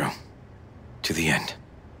this through. To the end.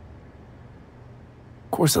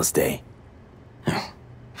 Of course I'll stay.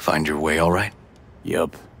 Find your way all right?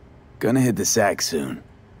 Yup. Gonna hit the sack soon.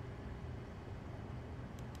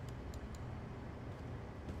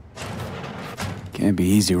 Can't be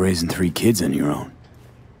easy raising 3 kids on your own.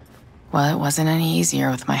 Well, it wasn't any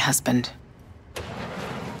easier with my husband.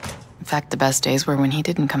 In fact, the best days were when he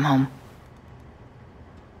didn't come home.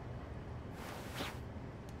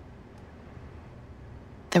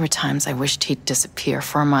 There were times I wished he'd disappear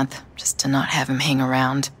for a month, just to not have him hang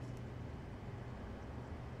around.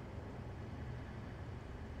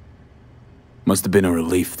 Must have been a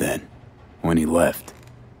relief then, when he left.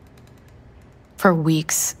 For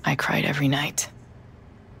weeks, I cried every night.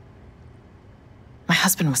 My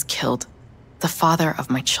husband was killed. The father of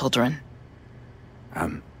my children.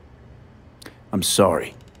 I'm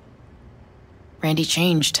sorry. Randy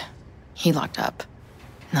changed. He locked up.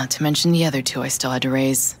 Not to mention the other two I still had to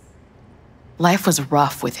raise. Life was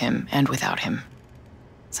rough with him and without him.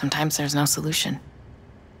 Sometimes there's no solution.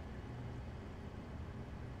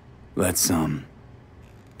 Let's,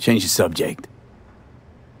 change the subject.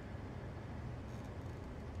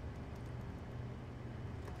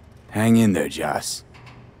 Hang in there, Joss.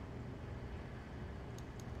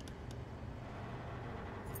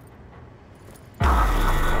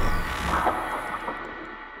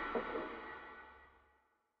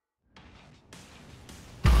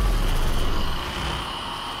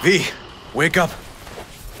 V, wake up.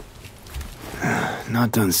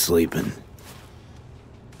 Not done sleeping.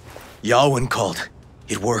 Yawin called.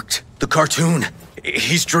 It worked. The cartoon.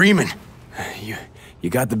 He's dreaming. You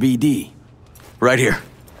got the BD? Right here.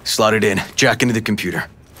 Slot it in. Jack into the computer.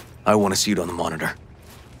 I want to see it on the monitor.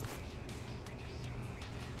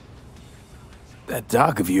 That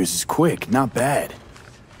doc of yours is quick, not bad.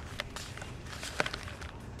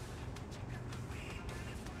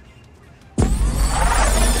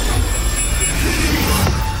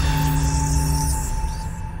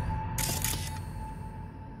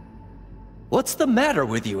 What's the matter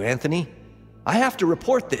with you, Anthony? I have to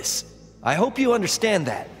report this. I hope you understand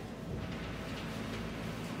that.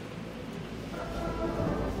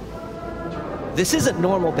 This isn't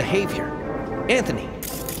normal behavior. Anthony,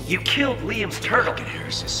 you killed Liam's turtle.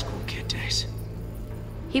 Harris's school kid days.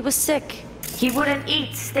 He was sick. He wouldn't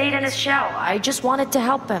eat, stayed in his shell. I just wanted to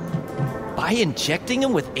help him. By injecting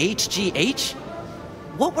him with HGH?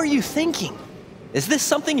 What were you thinking? Is this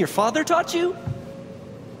something your father taught you?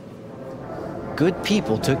 Good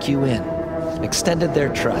people took you in, extended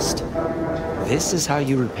their trust. This is how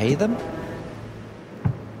you repay them?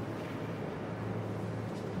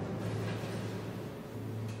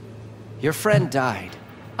 Your friend died.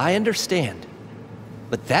 I understand.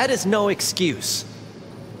 But that is no excuse.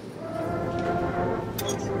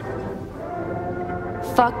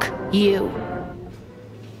 Fuck you.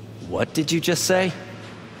 What did you just say?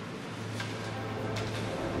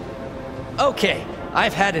 Okay,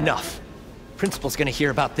 I've had enough. Principal's gonna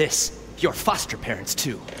hear about this. Your foster parents,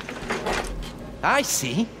 too. I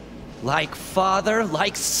see. Like father,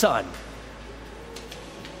 like son.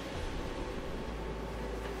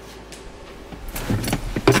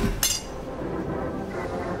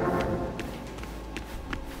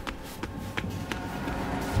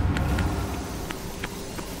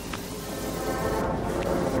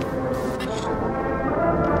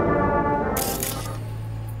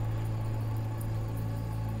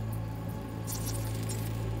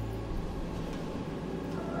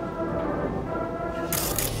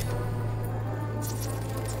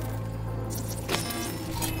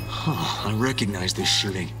 I recognize this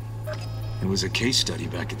shooting. It was a case study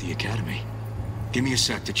back at the academy. Give me a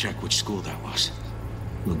sec to check which school that was.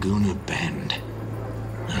 Laguna Bend.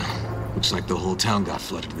 Looks like the whole town got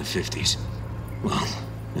flooded in the 50s. Well,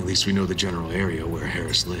 at least we know the general area where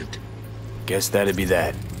Harris lived. Guess that'd be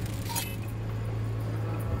that.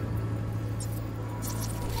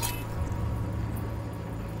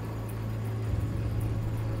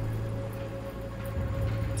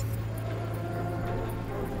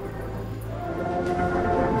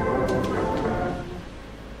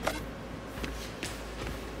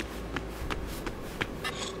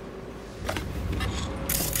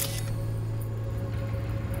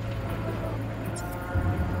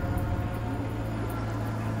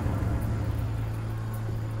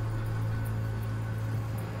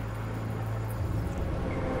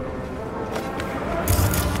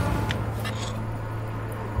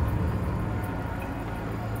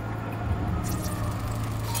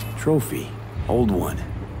 Trophy. Old one.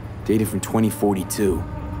 Dated from 2042.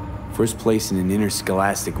 First place in an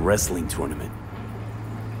interscholastic wrestling tournament.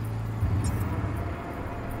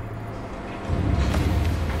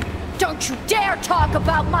 Don't you dare talk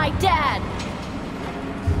about my dad!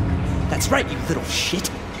 That's right, you little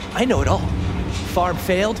shit. I know it all. Farm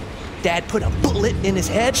failed. Dad put a bullet in his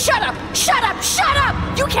head. Shut up! Shut up! Shut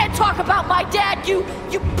up! You can't talk about my dad, you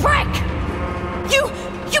prick!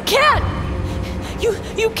 You can't!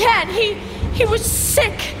 You can't! He was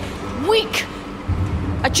sick, weak.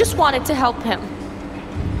 I just wanted to help him.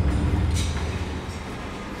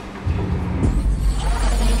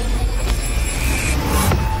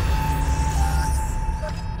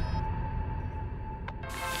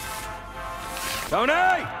 Tony!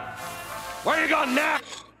 Where you going now?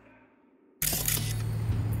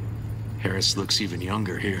 Harris looks even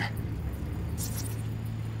younger here.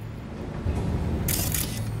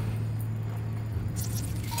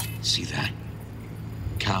 See that?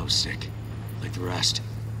 Cow's sick, like the rest.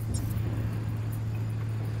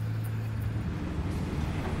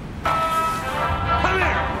 Come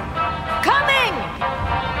here! Coming!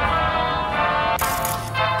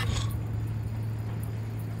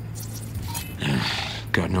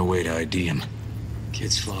 Got no way to ID him.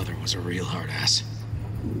 Kid's father was a real hard-ass.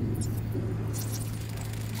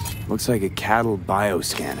 Looks like a cattle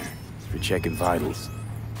bioscanner for checking vitals.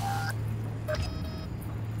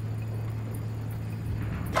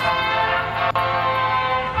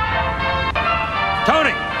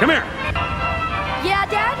 Tony, come here. Yeah,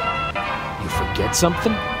 Dad? You forget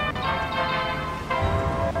something?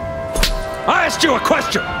 I asked you a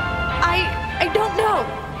question! I don't know.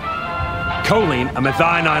 Choline, I'm at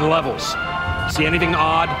thionine levels. See anything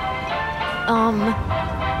odd?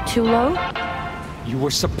 Too low? You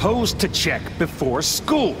were supposed to check before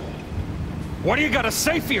school. What do you gotta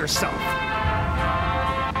say for yourself?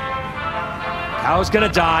 Cow's gonna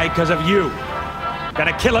die because of you.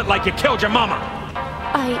 Gotta kill it like you killed your mama.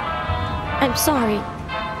 I'm sorry.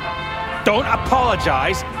 Don't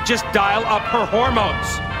apologize, just dial up her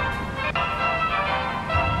hormones.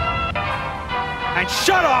 And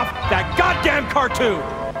shut off that goddamn cartoon!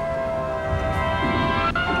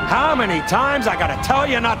 How many times I gotta tell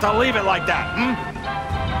you not to leave it like that,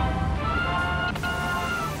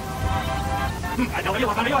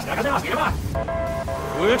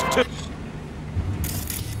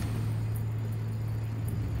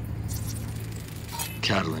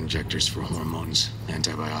 Cattle injectors for hormones,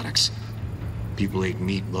 antibiotics. People ate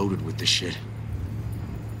meat loaded with this shit.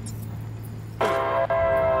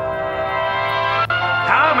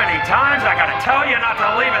 How many times I gotta tell you not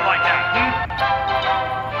to leave it like that,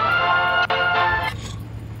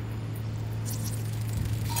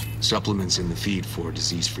 Supplements in the feed for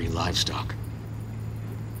disease-free livestock.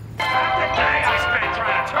 Half the day I spent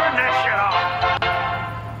trying to turn that shit off.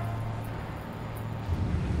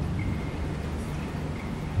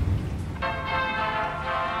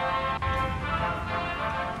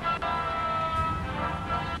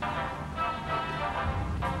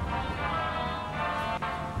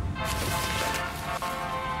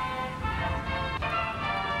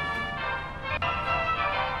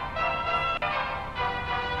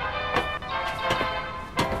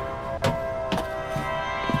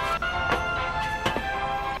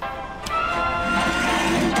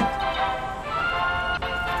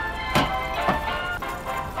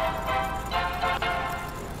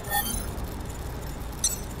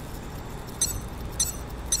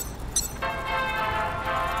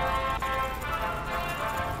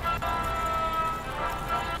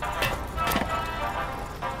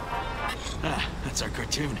 That's our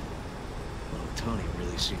cartoon. Well, Tony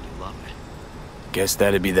really seemed to love it. Guess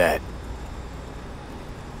that'd be that.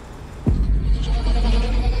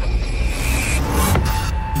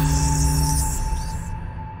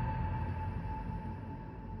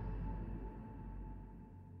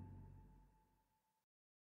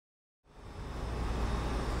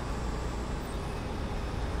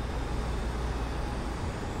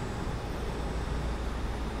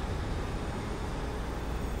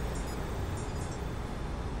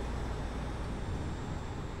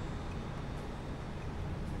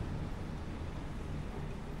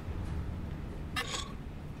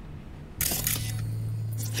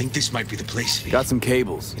 Think this might be the place, V. Got some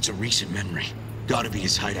cables. It's a recent memory. Gotta be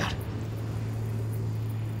his hideout.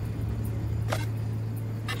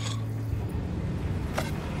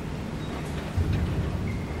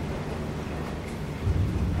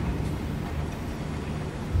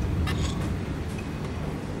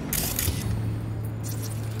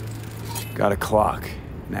 Got a clock.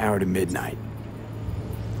 An hour to midnight.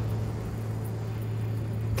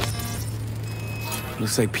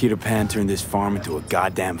 Looks like Peter Pan turned this farm into a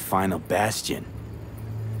goddamn final bastion.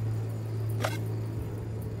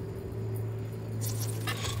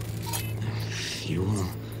 Fuel.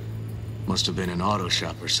 Must have been an auto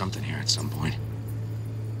shop or something here at some point.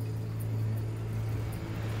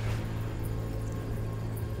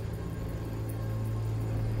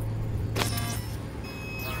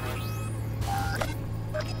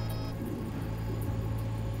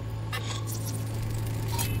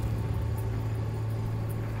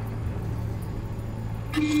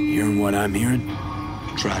 Hearing what I'm hearing?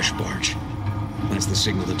 Trash barge. That's the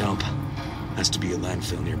signal to dump. Has to be a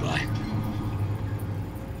landfill nearby.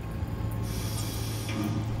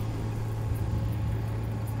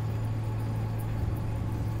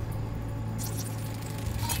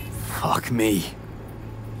 Fuck me.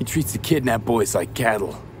 He treats the kidnapped boys like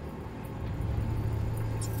cattle.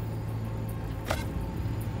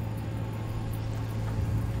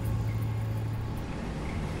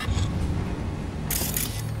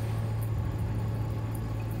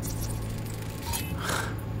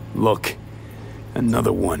 Look,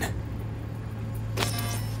 another one.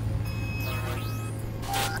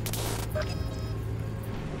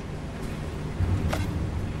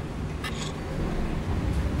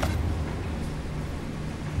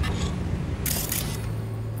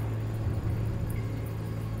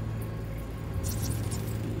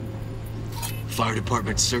 Fire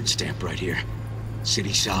department search stamp right here.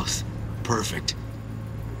 City South. Perfect.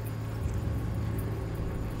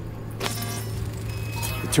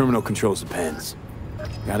 The terminal controls the pens.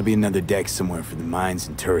 Gotta be another deck somewhere for the mines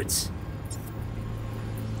and turrets.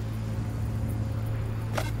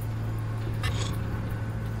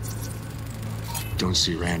 Don't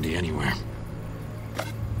see Randy anywhere.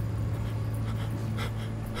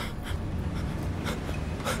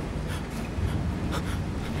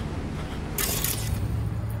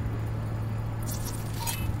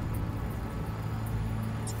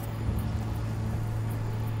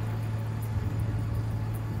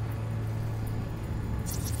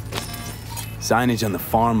 Signage on the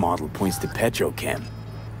farm model points to Petrochem.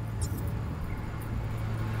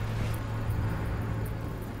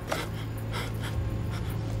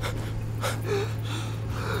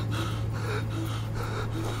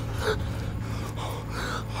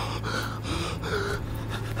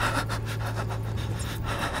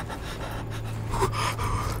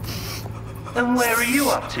 And where are you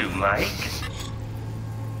up to, Mike?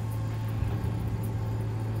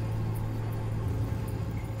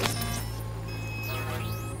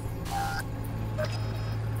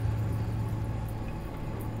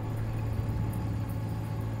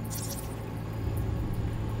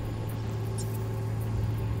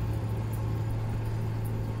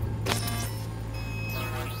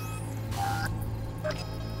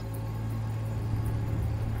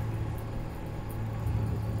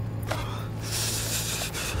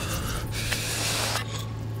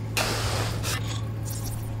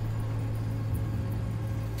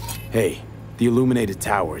 Hey, the Illuminated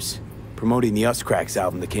Towers. Promoting the Us Cracks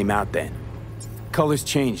album that came out then. Colors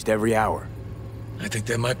changed every hour. I think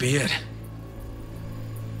that might be it.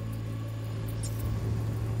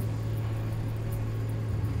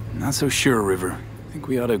 Not so sure, River. I think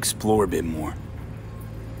we ought to explore a bit more.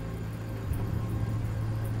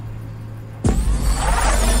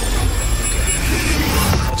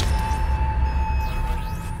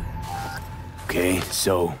 Okay,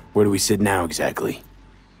 so where do we sit now exactly?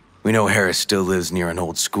 We know Harris still lives near an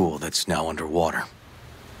old school that's now underwater.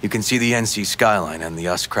 You can see the NC skyline and the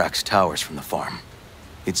Us Cracks towers from the farm.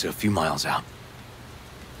 It's a few miles out.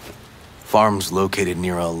 Farm's located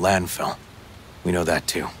near a landfill. We know that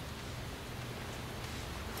too.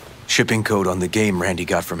 Shipping code on the game Randy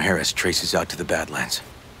got from Harris traces out to the Badlands.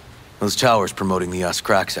 Those towers promoting the Us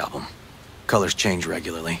Cracks album. Colors change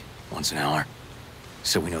regularly, once an hour.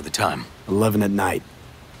 So we know the time. 11 at night.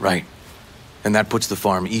 Right. And that puts the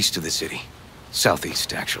farm east of the city.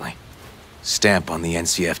 Southeast, actually. Stamp on the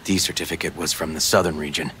NCFD certificate was from the southern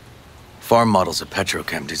region. Farm model's a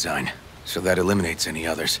Petrochem design, so that eliminates any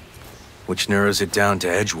others. Which narrows it down to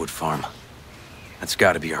Edgewood Farm. That's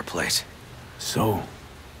gotta be our place. So,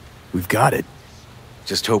 we've got it.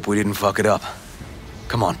 Just hope we didn't fuck it up.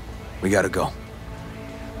 Come on, we gotta go.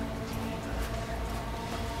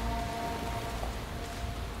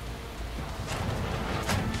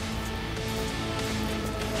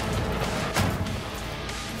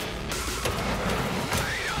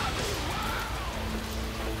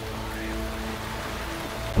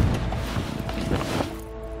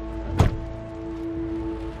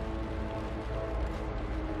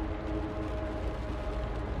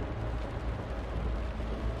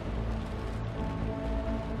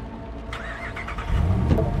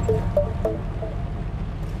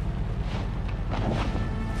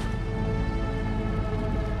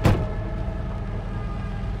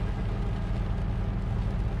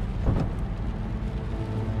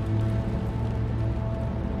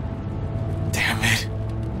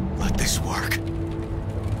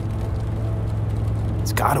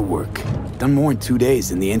 Gotta work. Done more in 2 days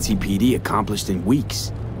than the NCPD accomplished in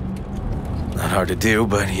weeks. Not hard to do,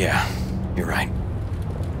 but yeah, you're right.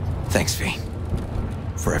 Thanks, V.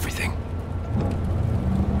 For everything.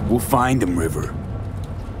 We'll find him, River.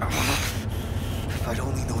 If I'd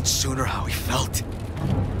only known sooner how he felt.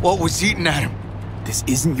 What was eating at him? This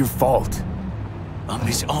isn't your fault. I'm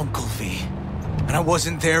his uncle, V. And I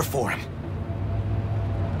wasn't there for him.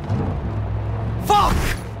 Fuck!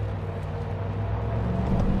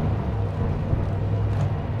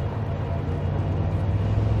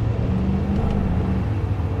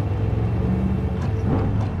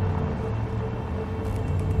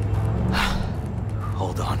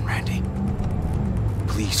 Hold on, Randy.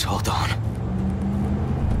 Please hold on.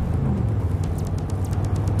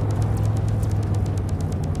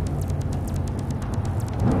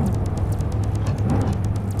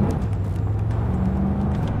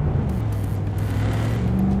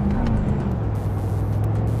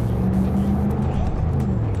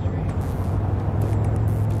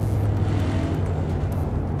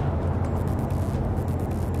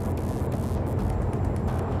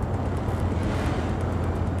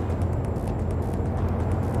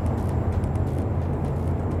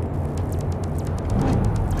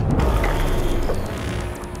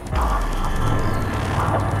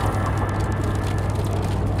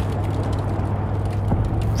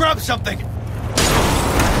 something!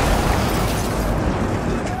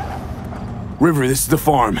 River, this is the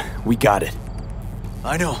farm. We got it.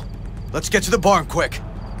 I know. Let's get to the barn quick.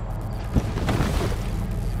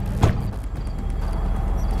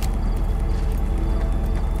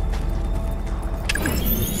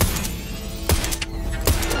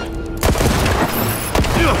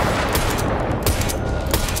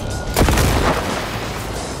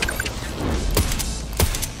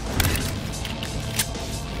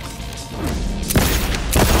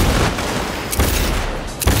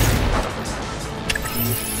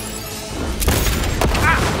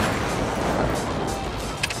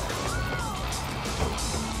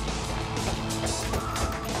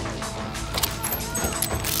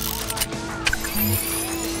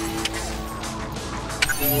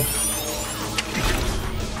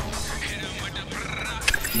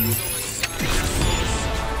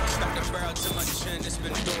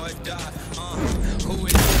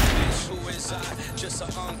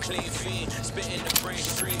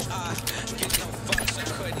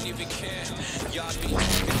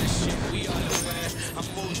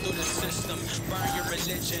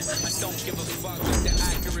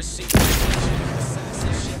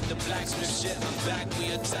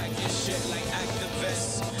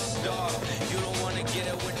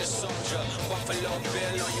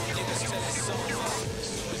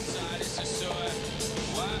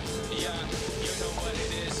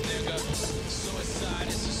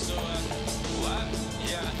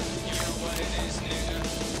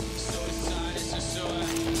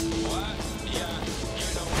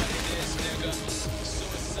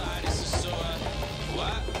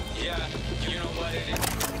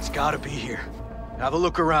 It's gotta be here. Have a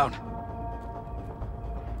look around.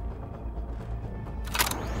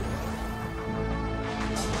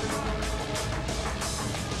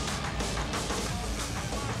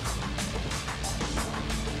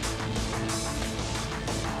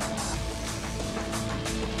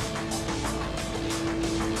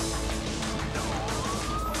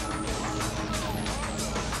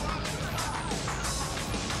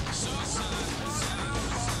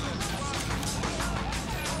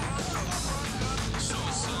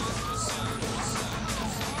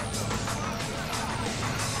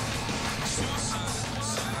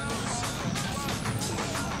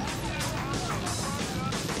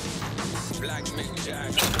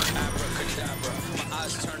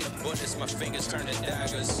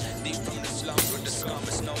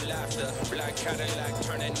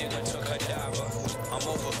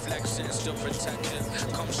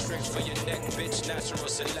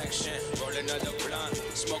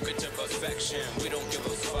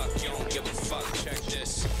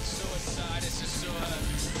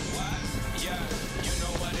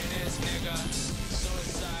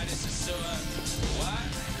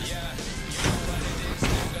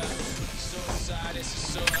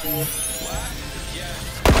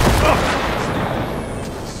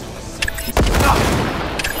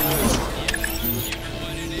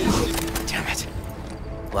 Damn it.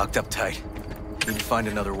 Locked up tight. Need to find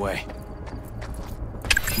another way.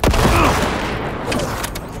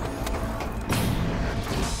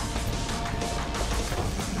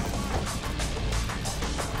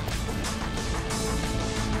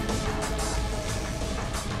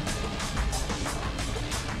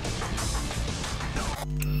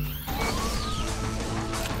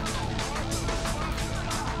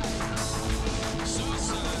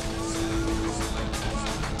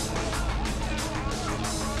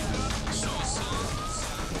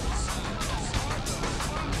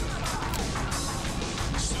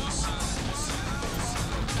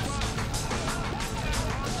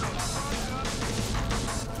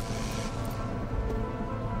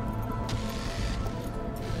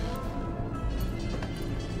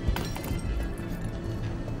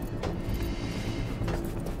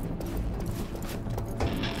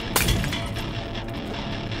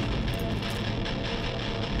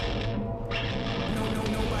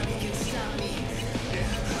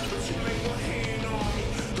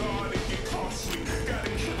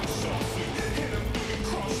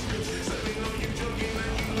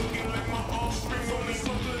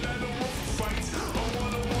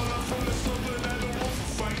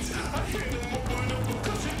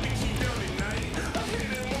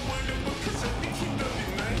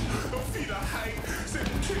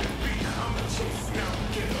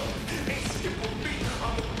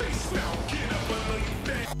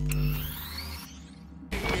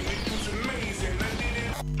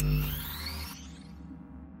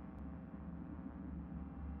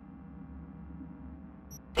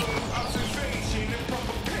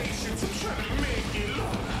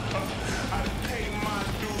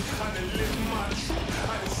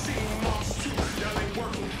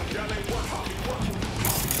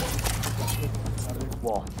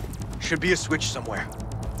 should be a switch somewhere.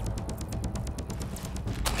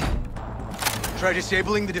 Try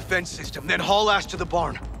disabling the defense system, then haul ass to the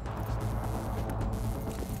barn.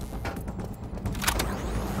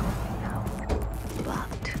 But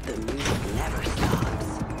the music never stops.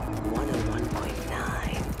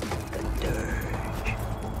 101.9, The Dirge.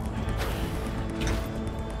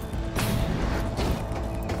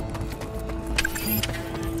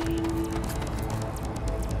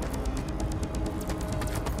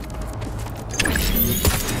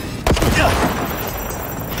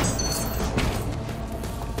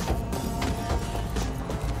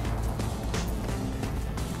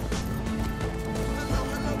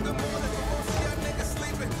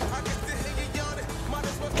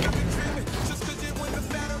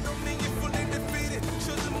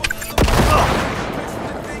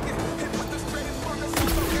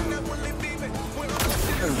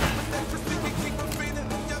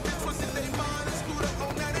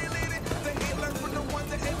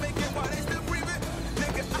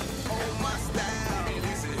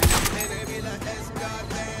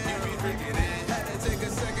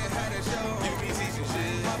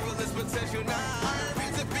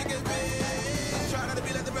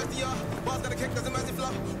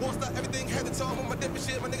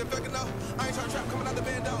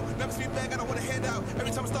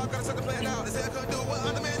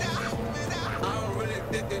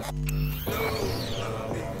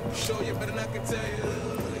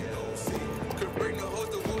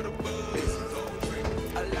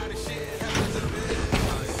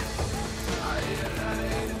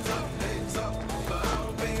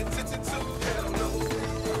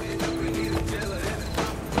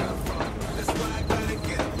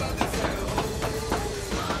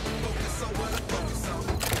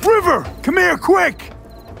 River! Come here, quick!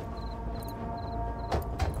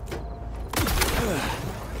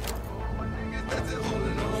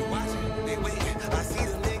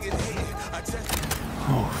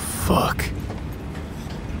 Oh, fuck.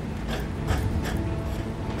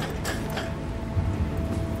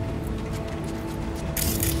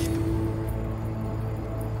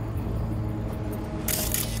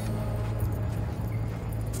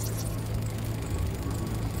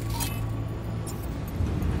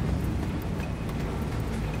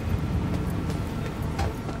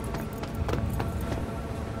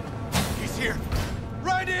 He's here.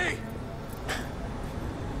 Randy!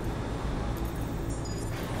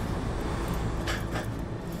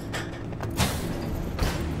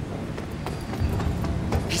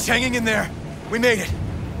 He's hanging in there. We made it.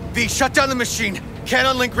 V, shut down the machine. Can't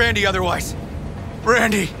unlink Randy otherwise.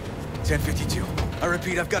 Randy! 1052. I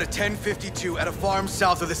repeat, I've got a 1052 at a farm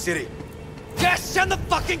south of the city. Yes, send the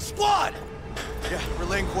fucking squad! Yeah,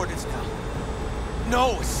 relaying coordinates now.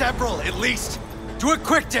 No, several, at least. Do it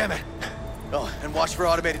quick, damn it! Oh, and watch for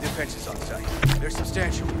automated defenses on site. They're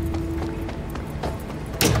substantial.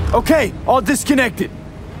 Okay, all disconnected.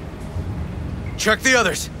 Check the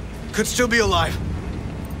others. Could still be alive.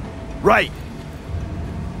 Right.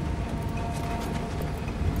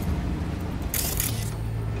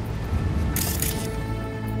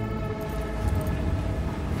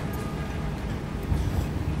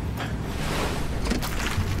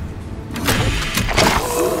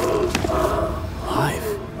 Alive.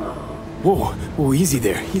 Whoa, whoa, easy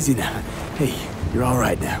there, easy now. Hey, you're all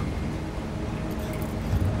right now.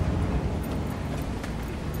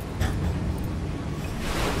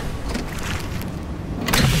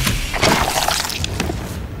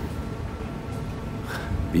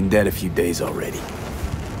 Been dead a few days already.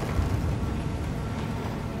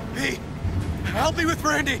 V, help me with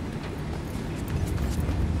Randy!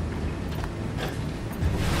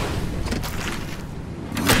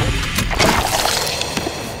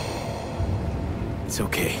 It's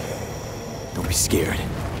okay. Don't be scared.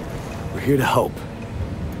 We're here to help.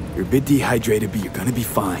 You're a bit dehydrated, but you're gonna be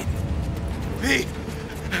fine. V,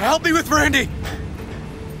 help me with Randy!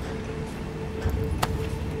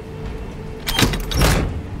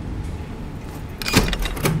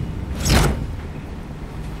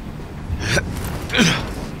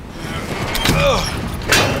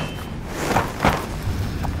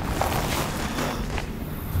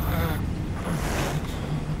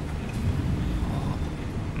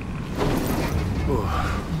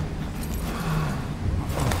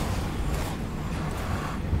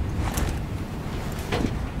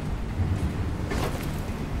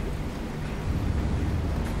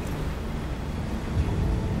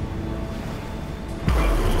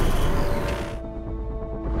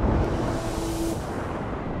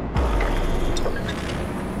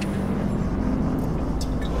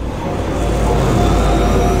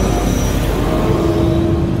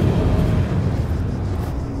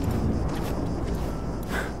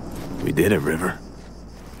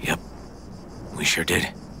 sure did.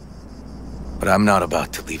 But I'm not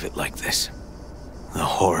about to leave it like this. The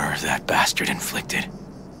horror that bastard inflicted.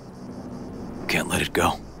 Can't let it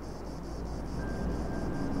go.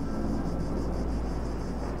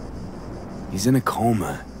 He's in a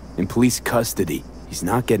coma, in police custody. He's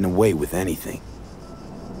not getting away with anything.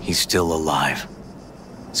 He's still alive.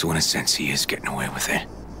 So in a sense, he is getting away with it.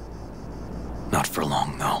 Not for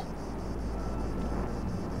long, though.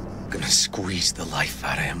 Gonna squeeze the life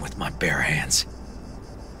out of him with my bare hands.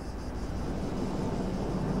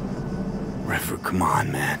 River, come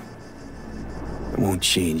on, man. It won't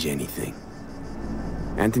change anything.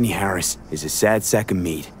 Anthony Harris is a sad sack of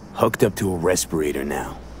meat, hooked up to a respirator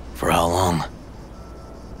now. For how long?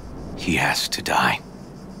 He has to die.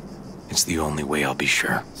 It's the only way I'll be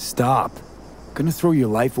sure. Stop. Gonna throw your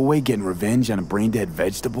life away getting revenge on a brain-dead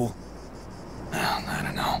vegetable? I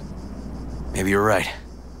don't know. Maybe you're right.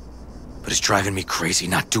 But it's driving me crazy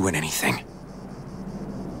not doing anything.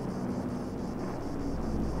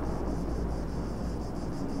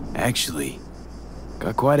 Actually,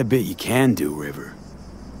 got quite a bit you can do, River.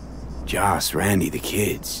 Joss, Randy, the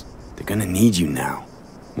kids. They're gonna need you now.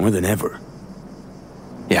 More than ever.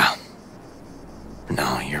 Yeah.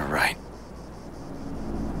 No, you're right.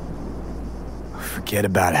 Forget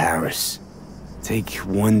about Harris. Take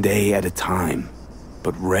one day at a time,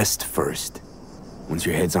 but rest first. Once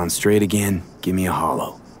your head's on straight again, give me a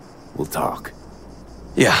hollow. We'll talk.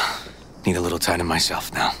 Yeah, need a little time to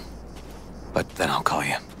myself now. But then I'll call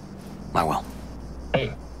you. I will.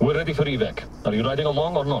 Hey, we're ready for evac. Are you riding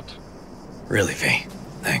along or not? Really, V.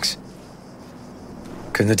 Thanks.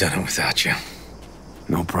 Couldn't have done it without you.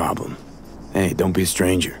 No problem. Hey, don't be a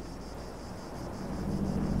stranger.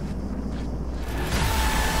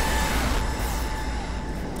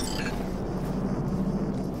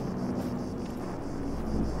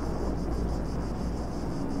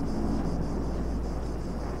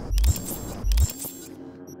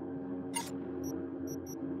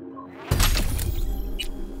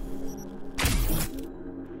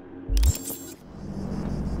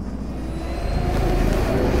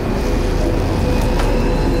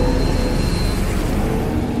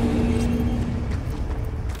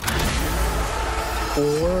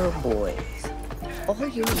 All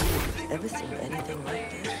you ever seen anything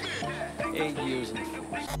like this? 8 years in the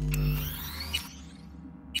force.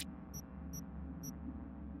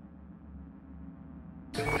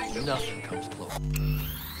 Nothing comes close.